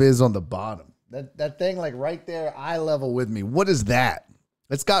valve is on the bottom. That thing like right there, eye level with me. What is that?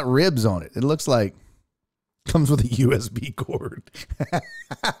 It's got ribs on it. It looks like comes with a USB cord.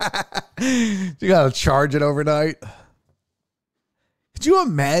 You got to charge it overnight. Could you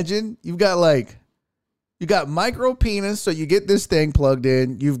imagine? You got micro penis, so you get this thing plugged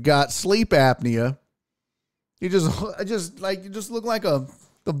in. You've got sleep apnea. You just look like the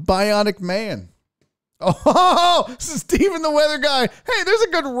bionic man. Oh, this is Steven the Weather Guy. Hey, there's a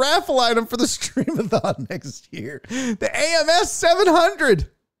good raffle item for the Streamathon next year. The AMS 700.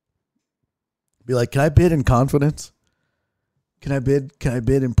 Be like, can I bid in confidence? Can I bid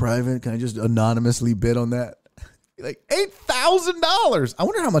in private? Can I just anonymously bid on that? Be like, $8,000. I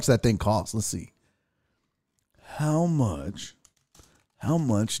wonder how much that thing costs. Let's see. How much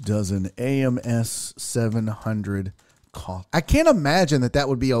does an AMS 700 cost? I can't imagine that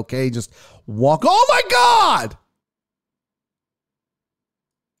would be okay. Just walk. Oh my God.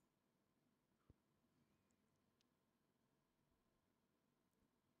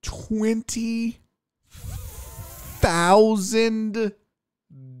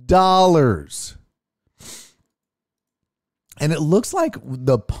 $20,000. And it looks like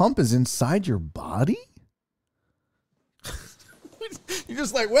the pump is inside your body. You're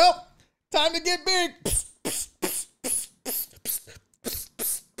just like, well, time to get big.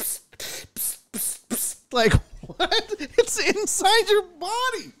 Like, what? It's inside your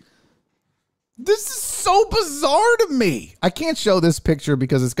body. This is so bizarre to me. I can't show this picture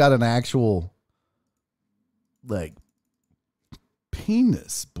because it's got an actual, like,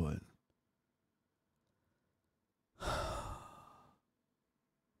 penis, but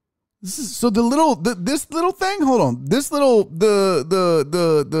this is so this little thing. Hold on, this little that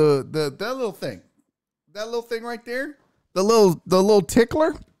little thing right there, the little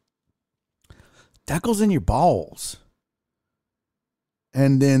tickler that goes in your balls,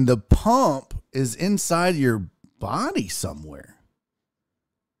 and then the pump is inside your body somewhere.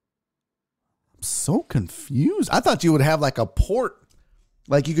 I'm so confused. I thought you would have like a port,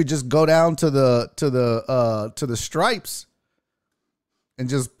 like you could just go down to the stripes and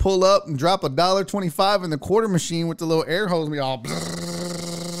just pull up and drop $1.25 in the quarter machine with the little air hose and be all,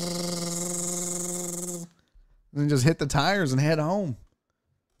 and then just hit the tires and head home.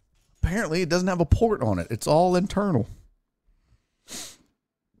 Apparently, it doesn't have a port on it. It's all internal.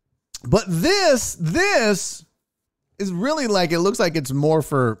 But this is really like, it looks like it's more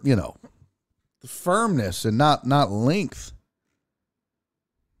for, the firmness and not length.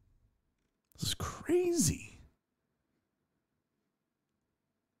 This is crazy.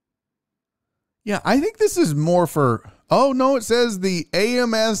 Yeah, I think this is more for, oh no, it says the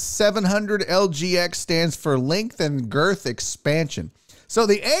AMS 700 LGX stands for length and girth expansion. So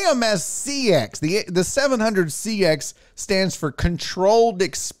the AMS CX, the 700 CX stands for controlled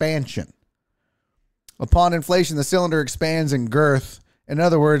expansion. Upon inflation, the cylinder expands in girth. In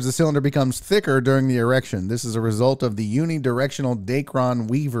other words, the cylinder becomes thicker during the erection. This is a result of the unidirectional Dacron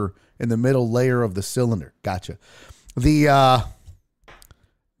weaver in the middle layer of the cylinder. Gotcha. The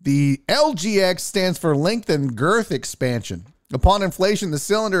LGX stands for length and girth expansion. Upon inflation, the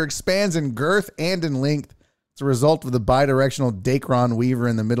cylinder expands in girth and in length. It's a result of the bidirectional Dacron weaver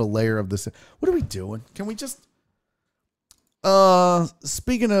in the middle layer of the. What are we doing? Can we just?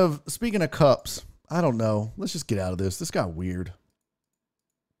 Speaking of cups, I don't know. Let's just get out of this. This got weird.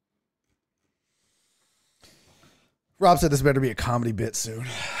 Rob said this better be a comedy bit soon.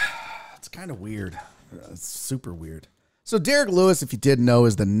 It's kind of weird. It's super weird. So Derek Lewis, if you didn't know,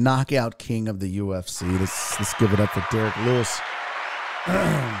 is the knockout king of the UFC. Let's give it up for Derek Lewis.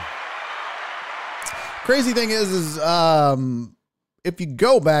 Crazy thing is if you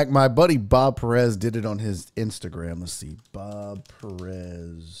go back, my buddy Bob Perez did it on his Instagram. Let's see. Bob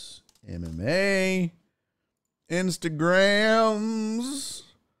Perez MMA Instagrams.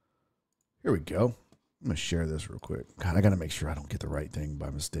 Here we go. I'm going to share this real quick. God, I got to make sure I don't get the right thing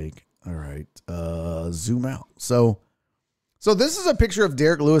by mistake. All right. Zoom out. So this is a picture of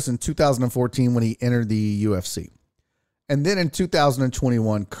Derek Lewis in 2014 when he entered the UFC. And then in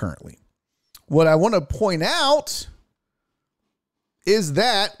 2021 currently. What I want to point out is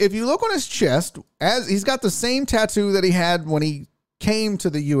that if you look on his chest, as he's got the same tattoo that he had when he came to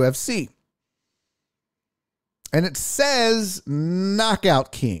the UFC. And it says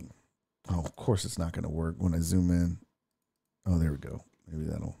Knockout King. Oh, of course it's not going to work when I zoom in. Oh, there we go. Maybe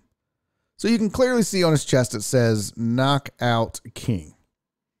that'll. So you can clearly see on his chest it says Knockout King.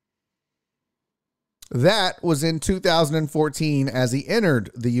 That was in 2014 as he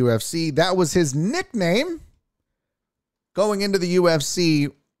entered the UFC. That was his nickname going into the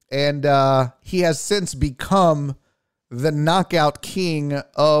UFC, and he has since become the Knockout King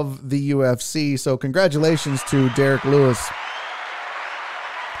of the UFC. So congratulations to Derek Lewis,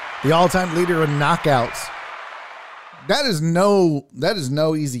 the all-time leader in knockouts. That is no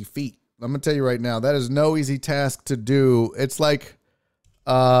easy feat. I'm going to tell you right now, that is no easy task to do. It's like,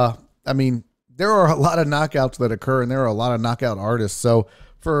 there are a lot of knockouts that occur, and there are a lot of knockout artists. So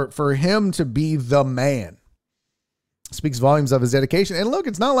for him to be the man speaks volumes of his dedication. And look,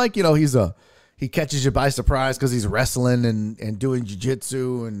 it's not like, he's a he catches you by surprise because he's wrestling and doing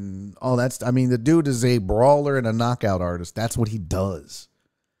jiu-jitsu and all that. I mean, the dude is a brawler and a knockout artist. That's what he does.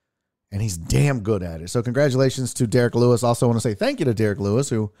 And he's damn good at it. So congratulations to Derek Lewis. Also want to say thank you to Derek Lewis,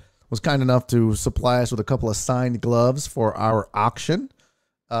 who was kind enough to supply us with a couple of signed gloves for our auction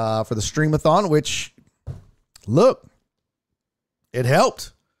for the Streamathon, which, look, it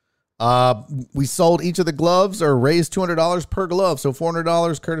helped. We sold each of the gloves or raised $200 per glove. So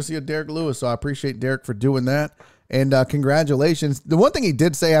 $400 courtesy of Derek Lewis. So I appreciate Derek for doing that. And congratulations. The one thing he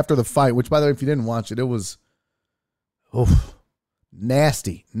did say after the fight, which, by the way, if you didn't watch it, it was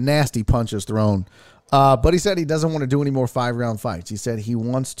nasty punches thrown. But he said he doesn't want to do any more 5-round fights. He said he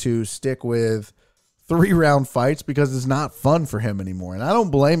wants to stick with 3-round fights because it's not fun for him anymore. And I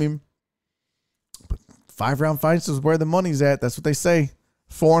don't blame him. But 5-round fights is where the money's at. That's what they say.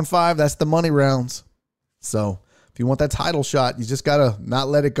 4 and 5, that's the money rounds. So if you want that title shot, you just got to not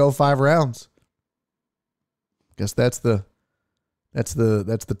let it go 5 rounds. Guess that's the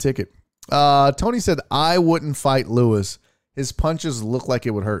ticket. Tony said, I wouldn't fight Lewis. His punches look like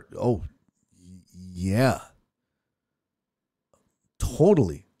it would hurt. Oh, yeah.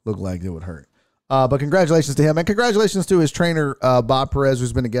 Totally look like it would hurt. But congratulations to him. And congratulations to his trainer, Bob Perez,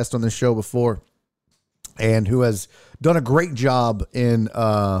 who's been a guest on this show before and who has done a great job in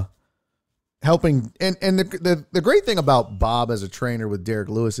helping. And the great thing about Bob as a trainer with Derek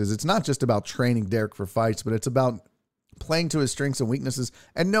Lewis is it's not just about training Derek for fights, but it's about playing to his strengths and weaknesses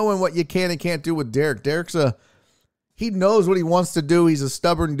and knowing what you can and can't do with Derek. He knows what he wants to do. He's a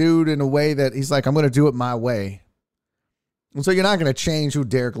stubborn dude in a way that he's like, I'm going to do it my way. And so you're not going to change who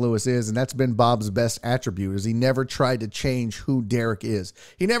Derek Lewis is. And that's been Bob's best attribute is he never tried to change who Derek is.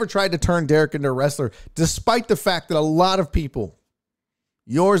 He never tried to turn Derek into a wrestler, despite the fact that a lot of people,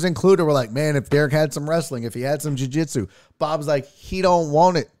 yours included, were like, man, if Derek had some wrestling, if he had some jiu-jitsu, Bob's like, he don't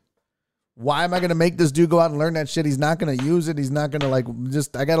want it. Why am I going to make this dude go out and learn that shit? He's not going to use it. He's not going to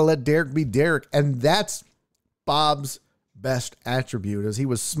I got to let Derek be Derek. And that's Bob's best attribute is he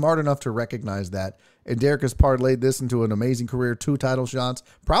was smart enough to recognize that. And Derek has parlayed this into an amazing career, 2 title shots,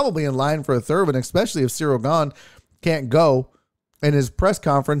 probably in line for a third one, especially if Cyril Gahn can't go. In his press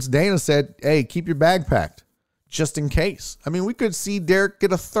conference, Dana said, hey, keep your bag packed just in case. I mean, we could see Derek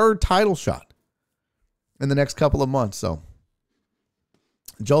get a 3rd title shot in the next couple of months. So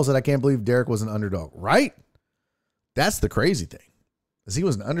Joel said, I can't believe Derek was an underdog, right? That's the crazy thing. Because he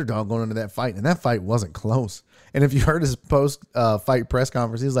was an underdog going into that fight, and that fight wasn't close. And if you heard his post-fight press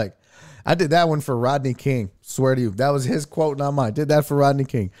conference, he's like, I did that one for Rodney King. Swear to you. That was his quote, not mine. Did that for Rodney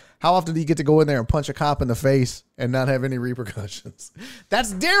King. How often do you get to go in there and punch a cop in the face and not have any repercussions?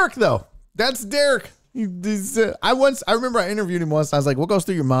 That's Derek, though. That's Derek. I remember I interviewed him once. I was like, what goes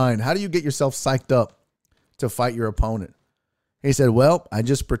through your mind? How do you get yourself psyched up to fight your opponent? He said, well, I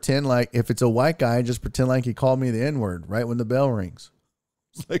just pretend like, if it's a white guy, I just pretend like he called me the N-word right when the bell rings.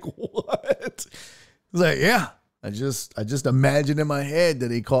 It's like, what? He's like, yeah, I just imagined in my head that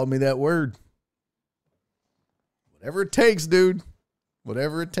he called me that word. Whatever it takes, dude.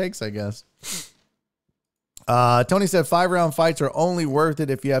 Whatever it takes, I guess. Tony said 5-round fights are only worth it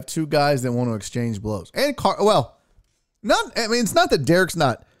if you have 2 guys that want to exchange blows. And it's not that Derek's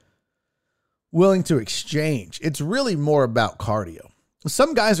not willing to exchange. It's really more about cardio.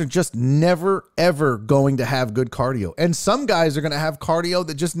 Some guys are just never, ever going to have good cardio. And some guys are going to have cardio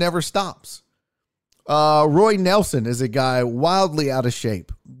that just never stops. Roy Nelson is a guy wildly out of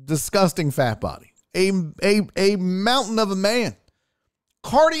shape. Disgusting fat body. A mountain of a man.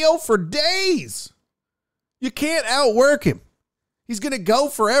 Cardio for days. You can't outwork him. He's going to go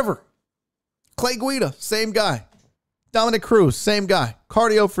forever. Clay Guida, same guy. Dominic Cruz, same guy.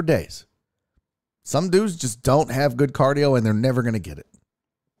 Cardio for days. Some dudes just don't have good cardio and they're never going to get it.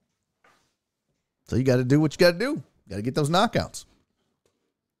 So you got to do what you got to do. You got to get those knockouts.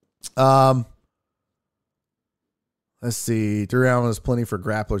 Let's see. 3 rounds is plenty for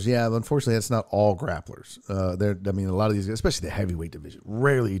grapplers. Yeah, but unfortunately, that's not all grapplers. A lot of these, especially the heavyweight division.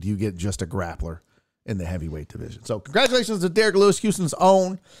 Rarely do you get just a grappler in the heavyweight division. So congratulations to Derek Lewis, Houston's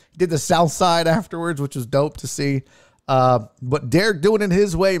own. He did the South Side afterwards, which was dope to see. But Derek doing it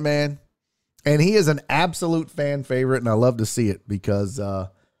his way, man. And he is an absolute fan favorite, and I love to see it because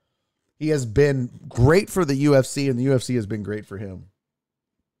he has been great for the UFC, and the UFC has been great for him.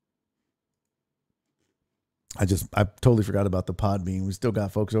 I totally forgot about the Podbean. We still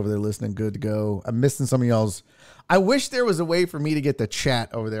got folks over there listening. Good to go. I'm missing some of y'all's. I wish there was a way for me to get the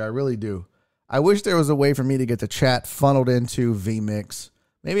chat over there. I really do. I wish there was a way for me to get the chat funneled into vMix.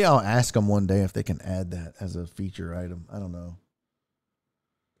 Maybe I'll ask them one day if they can add that as a feature item. I don't know.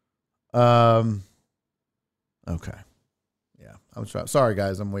 Okay. Yeah. I'm trying. Sorry,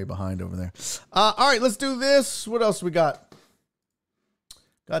 guys. I'm way behind over there. All right, let's do this. What else we got?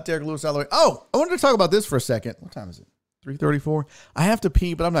 Got Derek Lewis out of the way. Oh, I wanted to talk about this for a second. What time is it? 3:34. I have to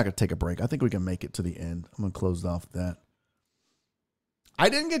pee, but I'm not going to take a break. I think we can make it to the end. I'm going to close off with that. I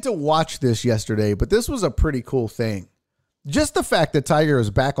didn't get to watch this yesterday, but this was a pretty cool thing. Just the fact that Tiger is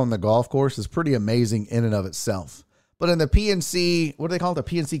back on the golf course is pretty amazing in and of itself. But in the PNC, what do they call it? The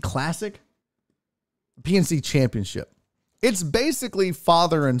PNC Classic? PNC Championship. It's basically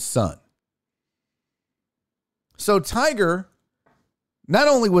father and son. So Tiger, not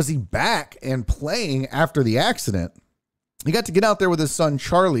only was he back and playing after the accident, he got to get out there with his son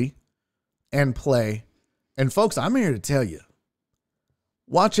Charlie and play. And folks, I'm here to tell you,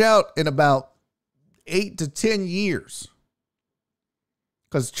 watch out in about 8 to 10 years.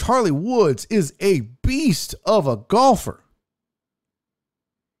 Because Charlie Woods is a beast of a golfer.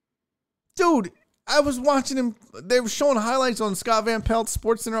 Dude, I was watching him. They were showing highlights on Scott Van Pelt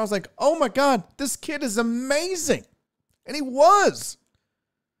Sports Center. I was like, oh my God, this kid is amazing. And he was.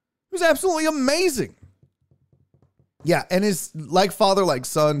 He was absolutely amazing. Yeah, and his like father, like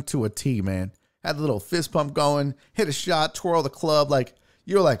son to a T, man. Had the little fist pump going, hit a shot, twirl the club. Like,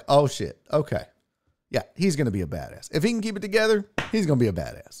 you're like, oh shit, okay. Yeah, he's going to be a badass. If he can keep it together, he's going to be a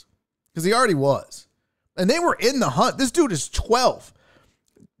badass. Because he already was. And they were in the hunt. This dude is 12.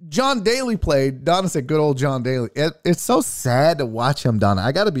 John Daly played. Donna said, good old John Daly. It's so sad to watch him, Donna.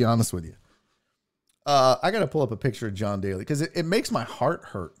 I got to be honest with you. I got to pull up a picture of John Daly because it makes my heart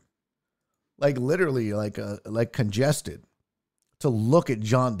hurt. Like literally like congested to look at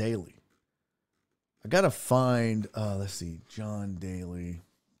John Daly. I got to find, let's see, John Daly.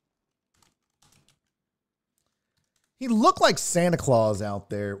 He looked like Santa Claus out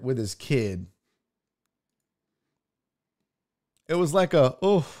there with his kid. It was like like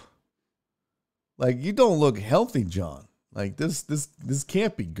you don't look healthy, John. Like this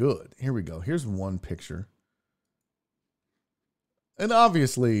can't be good. Here we go. Here's one picture. And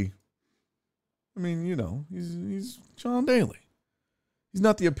obviously, I mean, you know, he's John Daly. He's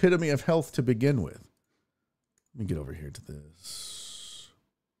not the epitome of health to begin with. Let me get over here to this.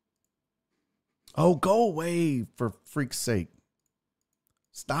 Oh, go away for freak's sake.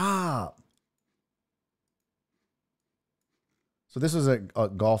 Stop. So this is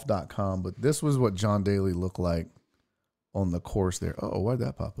at golf.com, but this was what John Daly looked like on the course there. Oh, why'd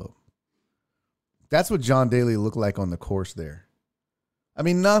that pop up? That's what John Daly looked like on the course there. I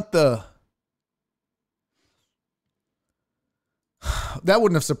mean, not the... That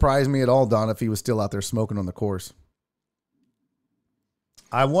wouldn't have surprised me at all, Don, if he was still out there smoking on the course.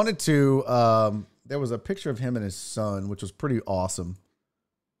 I wanted to... there was a picture of him and his son, which was pretty awesome.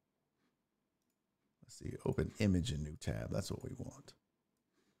 Let's see. Open image in new tab. That's what we want.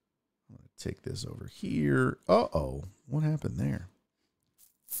 I'm going to take this over here. Uh-oh. What happened there?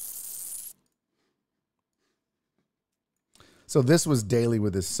 So this was Daly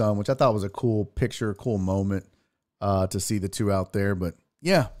with his son, which I thought was a cool picture, cool moment to see the two out there. But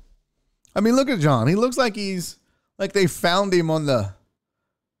yeah, I mean, look at John. He looks like he's like they found him on the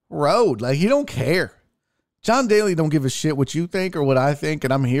road. Like he don't care. John Daly don't give a shit what you think or what I think,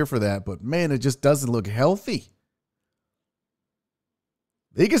 and I'm here for that. But man, it just doesn't look healthy.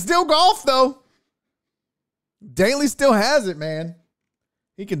 He can still golf though. Daly still has it, man.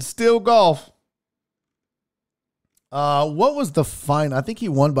 He can still golf. What was the fine? I think he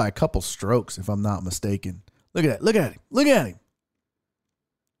won by a couple strokes, if I'm not mistaken. Look at that. Look at him. Look at him.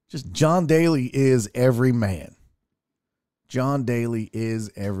 Just John Daly is every man. John Daly is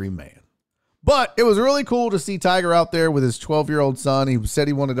every man. But it was really cool to see Tiger out there with his 12-year-old son. He said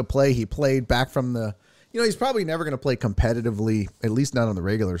he wanted to play. He played back from the, he's probably never going to play competitively, at least not on the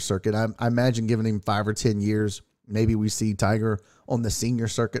regular circuit. I imagine giving him 5 or 10 years, maybe we see Tiger on the senior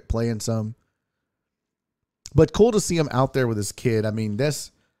circuit playing some. But cool to see him out there with his kid. I mean,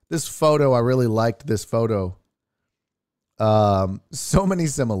 this photo, I really liked this photo. So many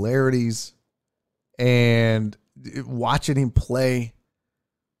similarities. And watching him play.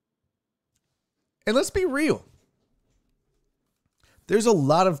 And let's be real. There's a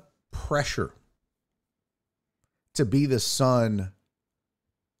lot of pressure to be the son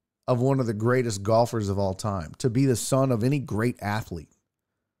of one of the greatest golfers of all time, to be the son of any great athlete.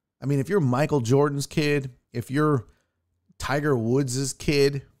 I mean, if you're Michael Jordan's kid, if you're Tiger Woods'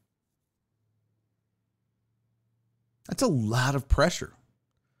 kid, that's a lot of pressure.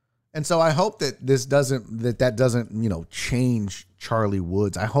 And so I hope that that doesn't, change Charlie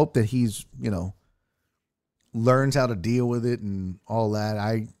Woods. I hope that he's, learns how to deal with it and all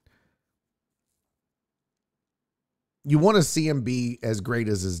that. You want to see him be as great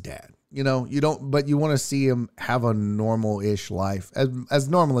as his dad. You know, you don't, but you want to see him have a normal-ish life, as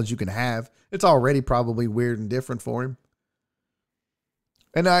normal as you can have. It's already probably weird and different for him.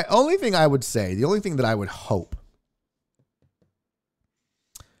 And the only thing that I would hope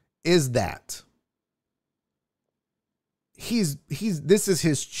is that this is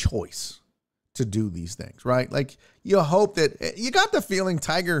his choice to do these things, right? Like, you hope that, you got the feeling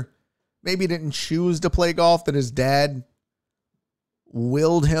Tiger maybe didn't choose to play golf, that his dad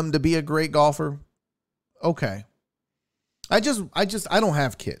willed him to be a great golfer. Okay. I don't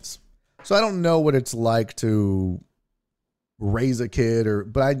have kids, so I don't know what it's like to raise a kid,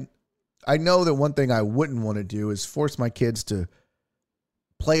 but I know that one thing I wouldn't want to do is force my kids to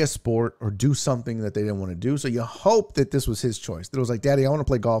play a sport or do something that they didn't want to do. So you hope that this was his choice. That it was like, Daddy, I want to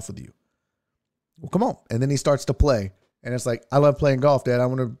play golf with you. Well, come on. And then he starts to play, and it's like, I love playing golf, Dad. I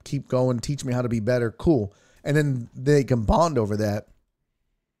want to keep going. Teach me how to be better. Cool. And then they can bond over that.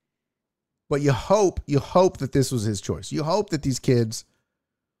 But you hope that this was his choice. You hope that these kids,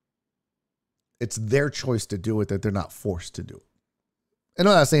 it's their choice to do it, that they're not forced to do it. And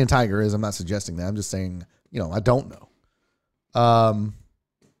I'm not saying Tiger is. I'm not suggesting that. I'm just saying, I don't know.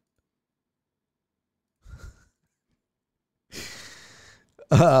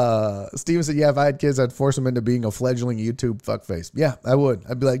 Steven said, yeah, if I had kids, I'd force them into being a fledgling YouTube fuckface. Yeah, I would.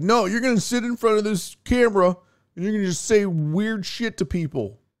 I'd be like, no, you're going to sit in front of this camera and you're going to just say weird shit to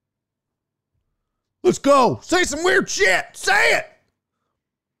people. Let's go. Say some weird shit. Say it.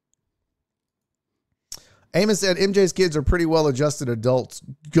 Amos said, MJ's kids are pretty well-adjusted adults.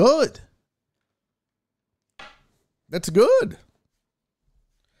 Good. That's good.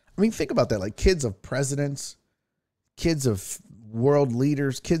 I mean, think about that. Like, kids of presidents, kids of world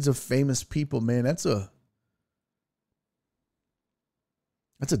leaders, kids of famous people, man, that's a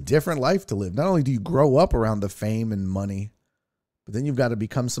different life to live. Not only do you grow up around the fame and money, but then you've got to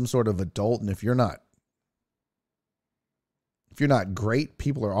become some sort of adult. And if you're not great,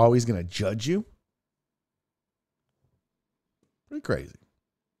 people are always going to judge you. Pretty crazy.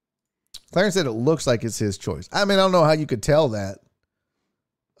 Clarence said it looks like it's his choice. I mean, I don't know how you could tell that.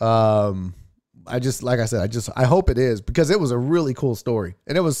 I hope it is, because it was a really cool story.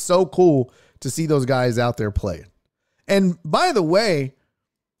 And it was so cool to see those guys out there playing. And by the way,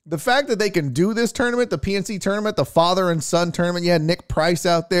 the fact that they can do this tournament, the PNC tournament, the father and son tournament, you had Nick Price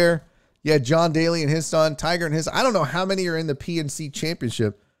out there. You had John Daly and his son, Tiger and his, I don't know how many are in the PNC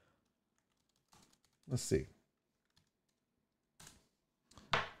championship. Let's see.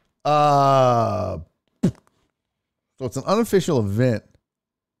 So it's an unofficial event.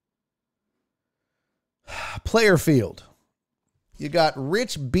 Player field. You got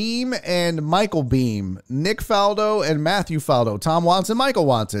Rich Beam and Michael Beam, Nick Faldo and Matthew Faldo, Tom Watson, Michael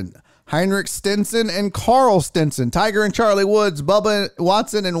Watson, Heinrich Stenson and Carl Stenson, Tiger and Charlie Woods, Bubba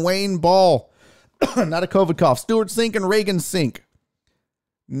Watson and Wayne Ball, not a COVID cough, Stuart Sink and Reagan Sink,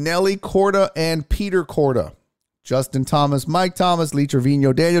 Nelly Corda and Peter Corda, Justin Thomas, Mike Thomas, Lee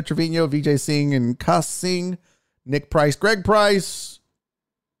Trevino, Daniel Trevino, Vijay Singh and Kas Singh, Nick Price, Greg Price.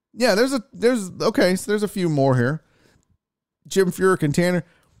 Yeah, there's a few more here. Jim Furyk and Tanner.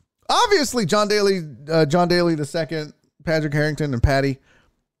 Obviously, John Daly the second, Patrick Harrington and Patty.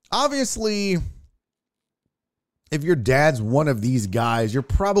 Obviously, if your dad's one of these guys, you're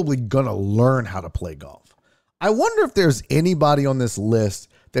probably going to learn how to play golf. I wonder if there's anybody on this list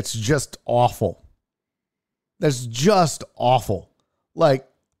that's just awful. That's just awful. Like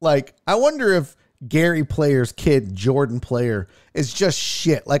I wonder if Gary Player's kid, Jordan Player, is just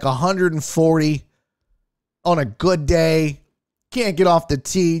shit. Like 140 on a good day. Can't get off the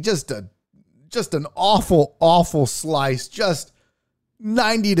tee. Just an awful, awful slice. Just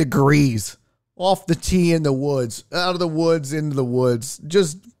 90 degrees off the tee in the woods. Out of the woods, into the woods.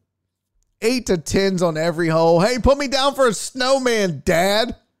 Just 8 to 10s on every hole. Hey, put me down for a snowman,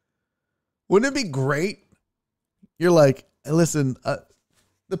 Dad. Wouldn't it be great? You're like, listen,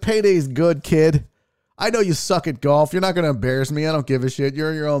 the payday's good, kid. I know you suck at golf. You're not going to embarrass me. I don't give a shit.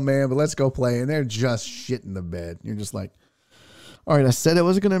 You're your own man, but let's go play. And they're just shitting the bed. You're just like, all right, I said it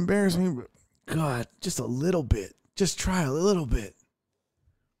wasn't going to embarrass me, but God, just a little bit. Just try a little bit.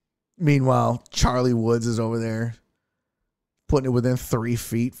 Meanwhile, Charlie Woods is over there putting it within 3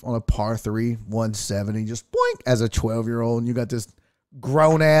 feet on a par 3, 170, just boink, as a 12-year-old. And you got this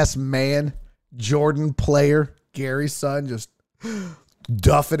grown-ass man, Jordan Player, Gary's son, just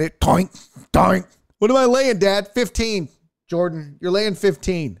duffing it. Doink, doink. What am I laying, Dad? 15. Jordan, you're laying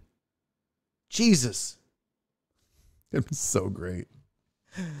 15. Jesus. It'd be so great.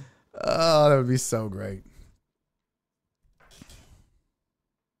 Oh, that would be so great.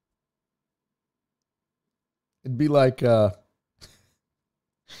 It'd be like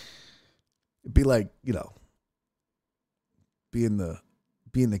It'd be like, being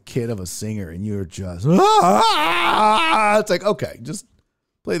the kid of a singer and you're just, it's like, okay, just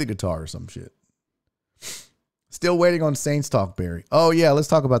play the guitar or some shit. Still waiting on Saints talk, Barry. Oh yeah, let's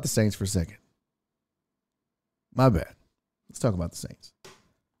talk about the Saints for a second. My bad. Let's talk about the Saints.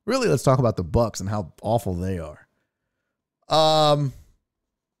 Really, let's talk about the Bucs and how awful they are.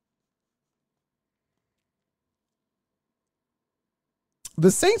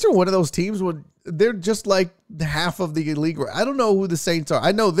 The Saints are one of those teams where they're just like half of the league. I don't know who the Saints are.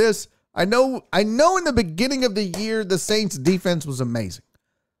 I know this. I know in the beginning of the year, the Saints defense was amazing.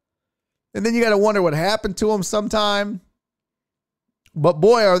 And then you got to wonder what happened to them sometime. But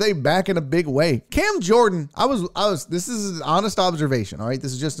boy, are they back in a big way. Cam Jordan, this is an honest observation. All right.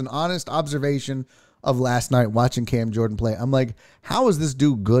 This is just an honest observation of last night watching Cam Jordan play. I'm like, how is this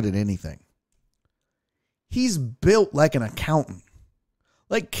dude good at anything? He's built like an accountant.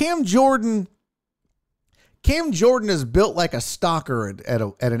 Like Cam Jordan is built like a stalker at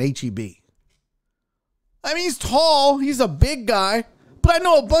an HEB. I mean, he's tall. He's a big guy. But I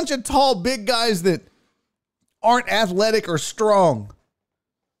know a bunch of tall, big guys that aren't athletic or strong.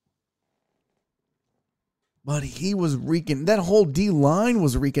 But he was wreaking, that whole D-line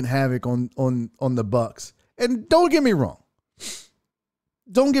was wreaking havoc on the Bucs. And don't get me wrong.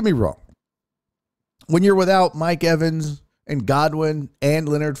 When you're without Mike Evans and Godwin and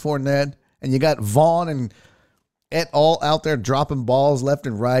Leonard Fournette, and you got Vaughn and et al. Out there dropping balls left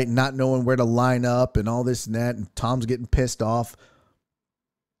and right, not knowing where to line up and all this and that, and Tom's getting pissed off.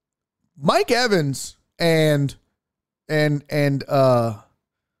 Mike Evans and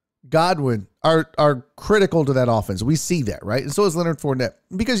Godwin are critical to that offense. We see that, right? And so is Leonard Fournette.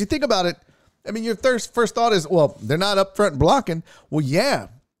 Because you think about it, I mean, your first thought is, well, they're not up front blocking. Well, yeah.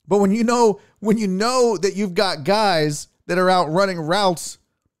 But when you know that you've got guys that are out running routes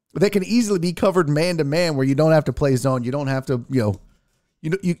that can easily be covered man to man, where you don't have to play zone, you don't have to,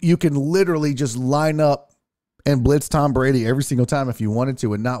 you can literally just line up and blitz Tom Brady every single time if you wanted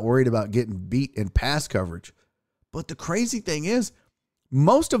to and not worried about getting beat in pass coverage. But the crazy thing is,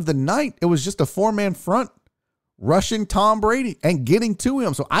 most of the night, it was just a 4-man front rushing Tom Brady and getting to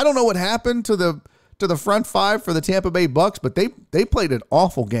him. So I don't know what happened to the front five for the Tampa Bay Bucs, but they played an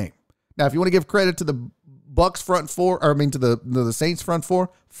awful game. Now, if you want to give credit to the Bucs front four, to the Saints front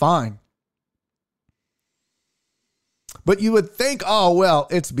four, fine. But you would think, oh, well,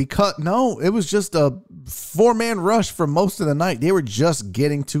 it's because, no, it was just a 4-man rush for most of the night. They were just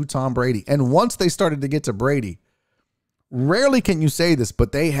getting to Tom Brady. And once they started to get to Brady, rarely can you say this,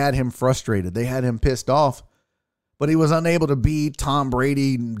 but they had him frustrated. They had him pissed off, but he was unable to beat Tom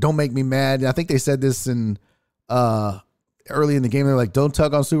Brady. Don't make me mad. I think they said this in early in the game. They're like, don't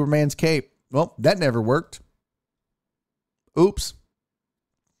tug on Superman's cape. Well, that never worked. Oops.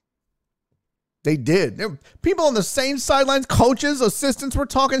 They did. People on the same sidelines, coaches, assistants were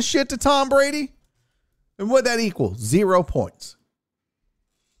talking shit to Tom Brady. And what that equals? 0 points.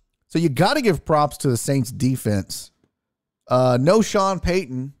 So you got to give props to the Saints defense. No Sean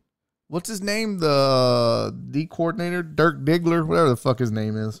Payton. What's his name? The D coordinator, Dirk Diggler, whatever the fuck his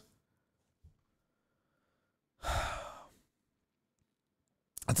name is.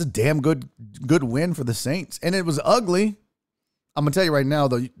 That's a damn good win for the Saints. And it was ugly. I'm going to tell you right now,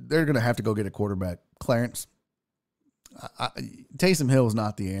 though, they're going to have to go get a quarterback. Clarence. Taysom Hill is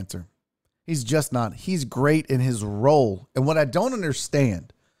not the answer. He's just not. He's great in his role. And what I don't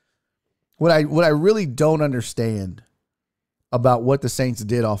understand, what I really don't understand about what the Saints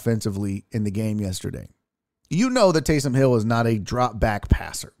did offensively in the game yesterday. You know that Taysom Hill is not a drop back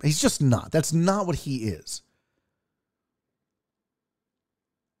passer. He's just not. That's not what he is.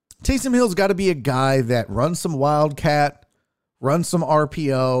 Taysom Hill's got to be a guy that runs some wildcat, runs some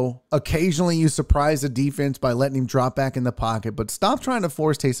RPO. Occasionally you surprise the defense by letting him drop back in the pocket, but stop trying to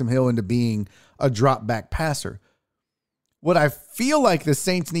force Taysom Hill into being a drop back passer. What I feel like the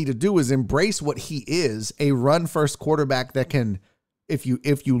Saints need to do is embrace what he is, a run-first quarterback that can, if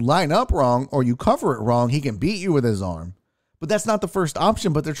you line up wrong or you cover it wrong, he can beat you with his arm. But that's not the first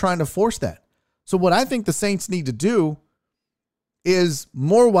option, but they're trying to force that. So what I think the Saints need to do is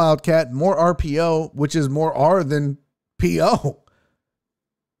more wildcat, more RPO, which is more R than PO.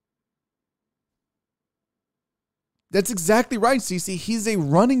 That's exactly right, CC. He's a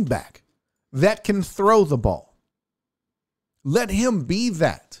running back that can throw the ball. Let him be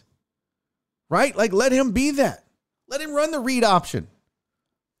that, right? Like, let him be that. Let him run the read option.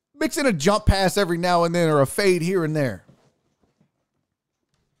 Mix in a jump pass every now and then or a fade here and there.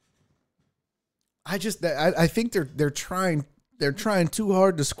 I think they're trying too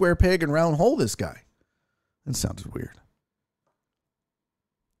hard to square peg and round hole this guy. That sounds weird.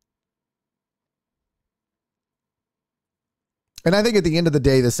 And I think at the end of the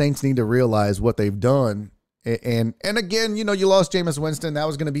day, the Saints need to realize what they've done. And again, you lost Jameis Winston. That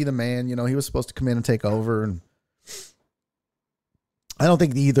was going to be the man. He was supposed to come in and take over. And I don't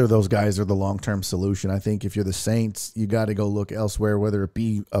think either of those guys are the long-term solution. I think if you're the Saints, you got to go look elsewhere, whether it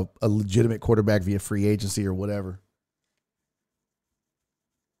be a legitimate quarterback via free agency or whatever.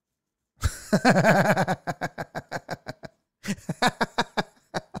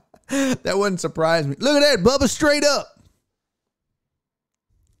 That wouldn't surprise me. Look at that, Bubba, straight up.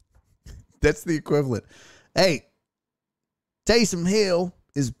 That's the equivalent. Hey, Taysom Hill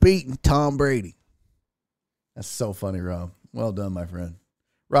is beating Tom Brady. That's so funny, Rob. Well done, my friend.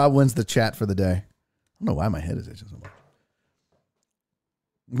 Rob wins the chat for the day. I don't know why my head is itching so much.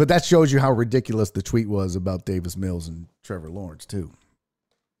 But that shows you how ridiculous the tweet was about Davis Mills and Trevor Lawrence, too.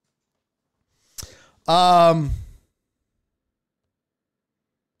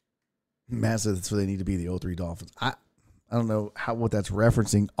 Massive, so they need to be the 0-3 Dolphins. I don't know what that's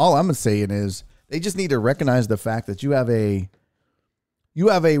referencing. All I'm saying is they just need to recognize the fact that you have a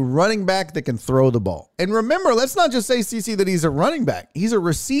running back that can throw the ball. And remember, let's not just say, CC, that he's a running back. He's a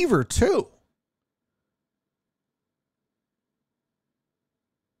receiver, too.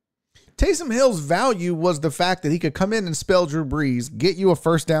 Taysom Hill's value was the fact that he could come in and spell Drew Brees, get you a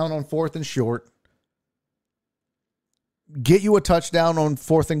first down on 4th and short, get you a touchdown on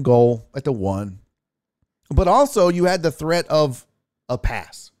 4th and goal at the 1. But also you had the threat of a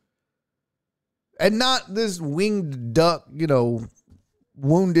pass. And not this winged duck,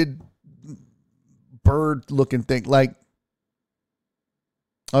 wounded bird looking thing. Like,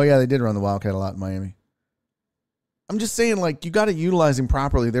 oh yeah, they did run the Wildcat a lot in Miami. I'm just saying, like, you got to utilize him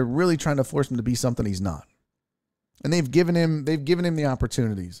properly. They're really trying to force him to be something he's not. And they've given him the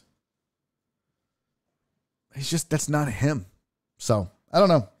opportunities. That's not him. So, I don't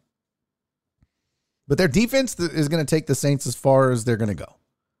know. But their defense is going to take the Saints as far as they're going to go.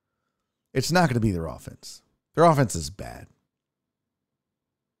 It's not going to be their offense. Their offense is bad.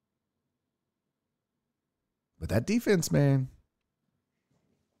 But that defense, man,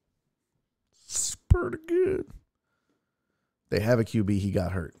 it's pretty good. They have a QB. He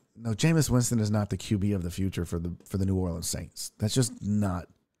got hurt. No, Jameis Winston is not the QB of the future for the New Orleans Saints. That's just not.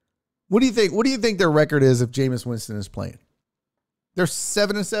 What do you think? What do you think their record is if Jameis Winston is playing? They're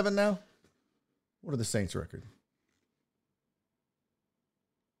 7-7 now. What are the Saints' record?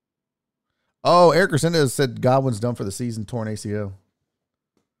 Oh, Eric Resendez said Godwin's done for the season, torn ACL.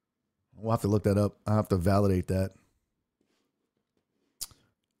 We'll have to look that up. I'll have to validate that.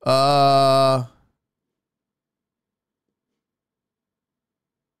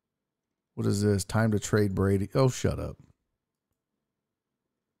 What is this? Time to trade Brady. Oh, shut up.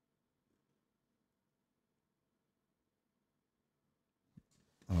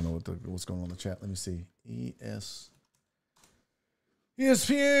 I don't know what's going on in the chat. Let me see.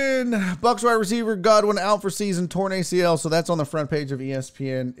 ESPN. Bucs wide receiver Godwin out for season, torn ACL. So that's on the front page of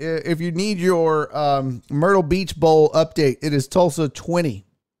ESPN. If you need your Myrtle Beach Bowl update, it is Tulsa 20,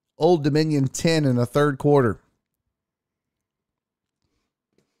 Old Dominion 10 in the third quarter.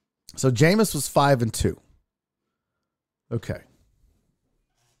 So Jameis was 5-2. Okay.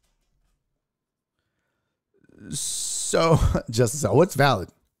 So, Justice, what's valid?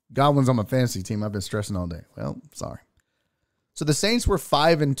 Godwin's on my fantasy team. I've been stressing all day. Well, sorry. So the Saints were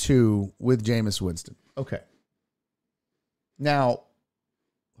 5-2 with Jameis Winston. Okay. Now,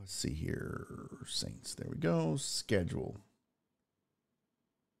 let's see here. Saints. There we go. Schedule.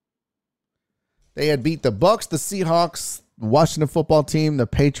 They had beat the Bucs, the Seahawks, the Washington football team, the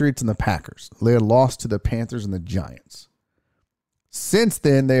Patriots, and the Packers. They had lost to the Panthers and the Giants. Since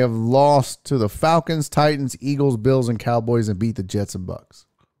then, they have lost to the Falcons, Titans, Eagles, Bills, and Cowboys and beat the Jets and Bucs.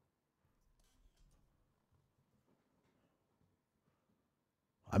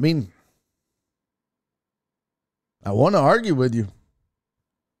 I mean, I want to argue with you.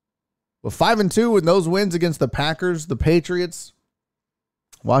 But 5-2 with those wins against the Packers, the Patriots,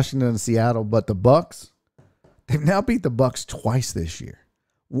 Washington, and Seattle, but the Bucs, they've now beat the Bucs twice this year.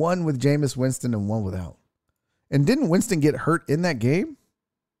 One with Jameis Winston and one without. And didn't Winston get hurt in that game?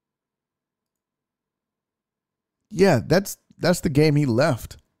 Yeah, that's the game he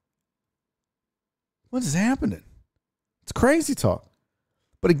left. What is happening? It's crazy talk.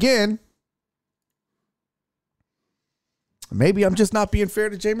 But again, maybe I'm just not being fair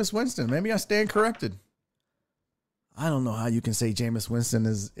to Jameis Winston. Maybe I stand corrected. I don't know how you can say Jameis Winston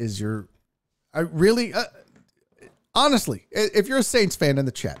is your... I really... honestly, if you're a Saints fan in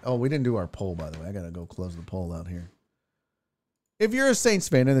the chat... Oh, we didn't do our poll, by the way. I got to go close the poll out here. If you're a Saints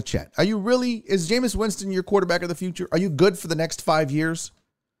fan in the chat, are you really... Is Jameis Winston your quarterback of the future? Are you good for the next 5 years?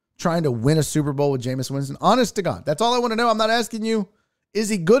 trying to win a Super Bowl with Jameis Winston? Honest to God. That's all I want to know. I'm not asking you, is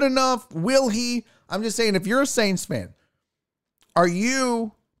he good enough? Will he? I'm just saying, if you're a Saints fan,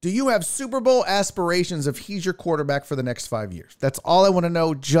 do you have Super Bowl aspirations if he's your quarterback for the next 5 years? That's all I want to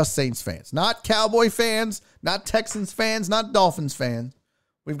know, just Saints fans. Not Cowboy fans, not Texans fans, not Dolphins fans.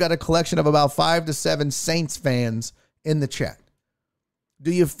 We've got a collection of about 5 to 7 Saints fans in the chat.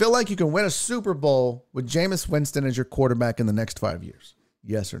 Do you feel like you can win a Super Bowl with Jameis Winston as your quarterback in the next 5 years?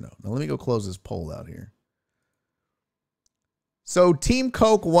 Yes or no? Now, let me go close this poll out here. So, Team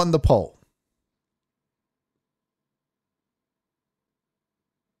Coke won the poll.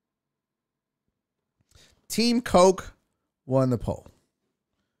 Team Coke won the poll.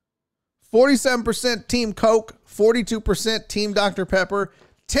 47% Team Coke, 42% Team Dr. Pepper,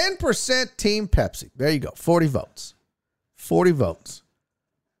 10% Team Pepsi. There you go. 40 votes. 40 votes.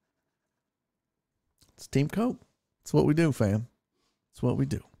 It's Team Coke. It's what we do, fam. It's what we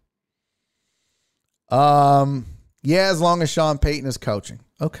do. Yeah, as long as Sean Payton is coaching.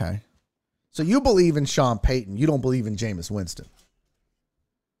 Okay. So you believe in Sean Payton. You don't believe in Jameis Winston.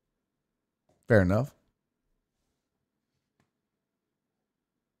 Fair enough.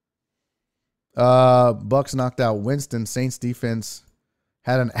 Bucks knocked out Winston. Saints defense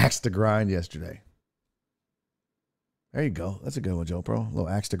had an axe to grind yesterday. There you go. That's a good one, Joe Pro. A little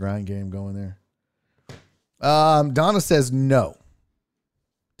axe to grind game going there. Donna says no.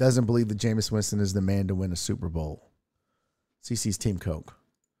 Doesn't believe that Jameis Winston is the man to win a Super Bowl. CC's Team Coke.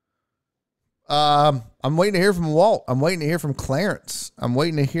 I'm waiting to hear from Walt. I'm waiting to hear from Clarence. I'm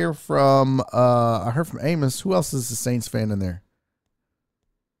waiting to hear from, I heard from Amos. Who else is the Saints fan in there?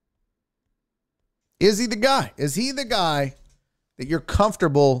 Is he the guy? Is he the guy that you're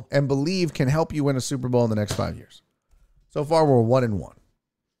comfortable and believe can help you win a Super Bowl in the next 5 years? So far, we're 1-1.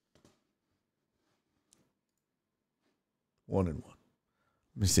 1-1. Let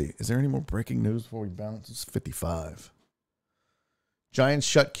me see. Is there any more breaking news before we bounce? It's 55. Giants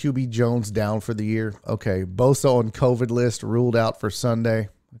shut QB Jones down for the year. Okay. Bosa on COVID list, ruled out for Sunday.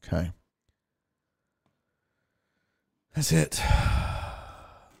 Okay. That's it.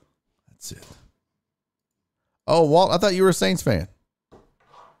 That's it. Oh, Walt, I thought you were a Saints fan.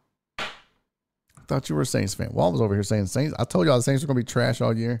 I thought you were a Saints fan. Walt was over here saying Saints. I told y'all the Saints were going to be trash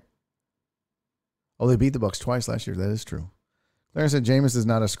all year. Oh, they beat the Bucs twice last year. That is true. Clarence said Jameis is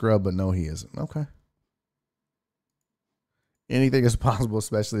not a scrub, but no, he isn't. Okay. Anything is possible,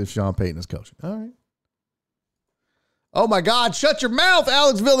 especially if Sean Payton is coaching. All right. Oh, my God. Shut your mouth,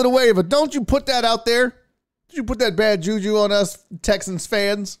 Alex Villanueva. Don't you put that out there. Did you put that bad juju on us Texans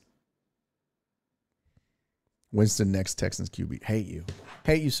fans? Winston next Texans QB. Hate you.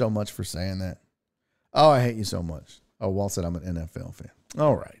 Hate you so much for saying that. Oh, I hate you so much. Oh, Walt said I'm an NFL fan.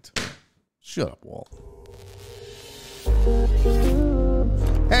 All right. Shut up, Walt.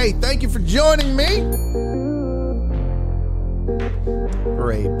 Hey, thank you for joining me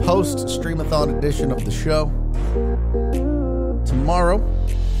for a post-streamathon edition of the show. Tomorrow,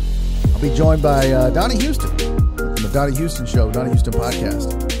 I'll be joined by Donnie Houston from the Donnie Houston Show, Donnie Houston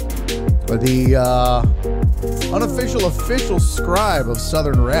Podcast. The unofficial, official scribe of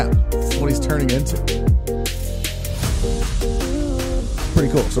Southern rap, what he's turning into.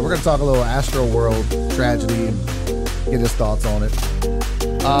 Pretty cool. So we're going to talk a little Astro World tragedy and get his thoughts on it.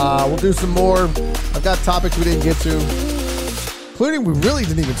 We'll do some more. I've got topics we didn't get to, including we really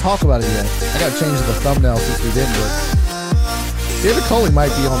didn't even talk about it yet. I got to change the thumbnail since we didn't, but David Coley might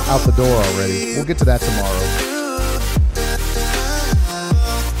be out the door already. We'll get to that tomorrow.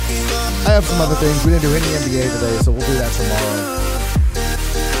 I have some other things. We didn't do any NBA today, so we'll do that tomorrow.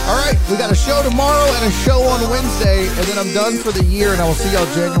 All right, we got a show tomorrow and a show on Wednesday, and then I'm done for the year, and I will see y'all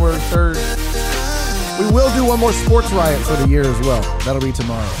January 3rd. We will do one more Sports Riot for the year as well. That'll be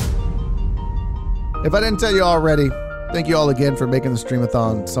tomorrow. If I didn't tell you already, thank you all again for making the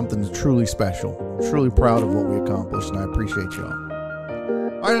Streamathon something truly special. I'm truly proud of what we accomplished, and I appreciate y'all.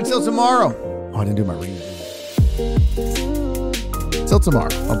 All right, until tomorrow. Oh, I didn't do my reading. Till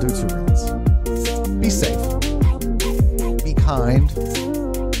tomorrow, I'll do 2 reads. Be safe. Be kind.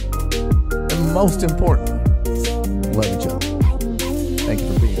 And most importantly, love each other. Thank you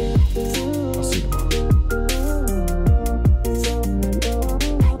for being here. I'll see you tomorrow.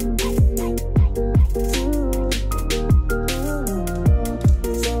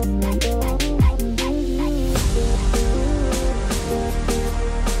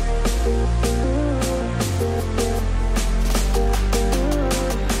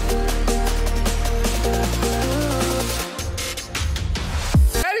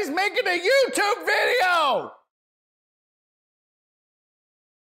 YouTube video!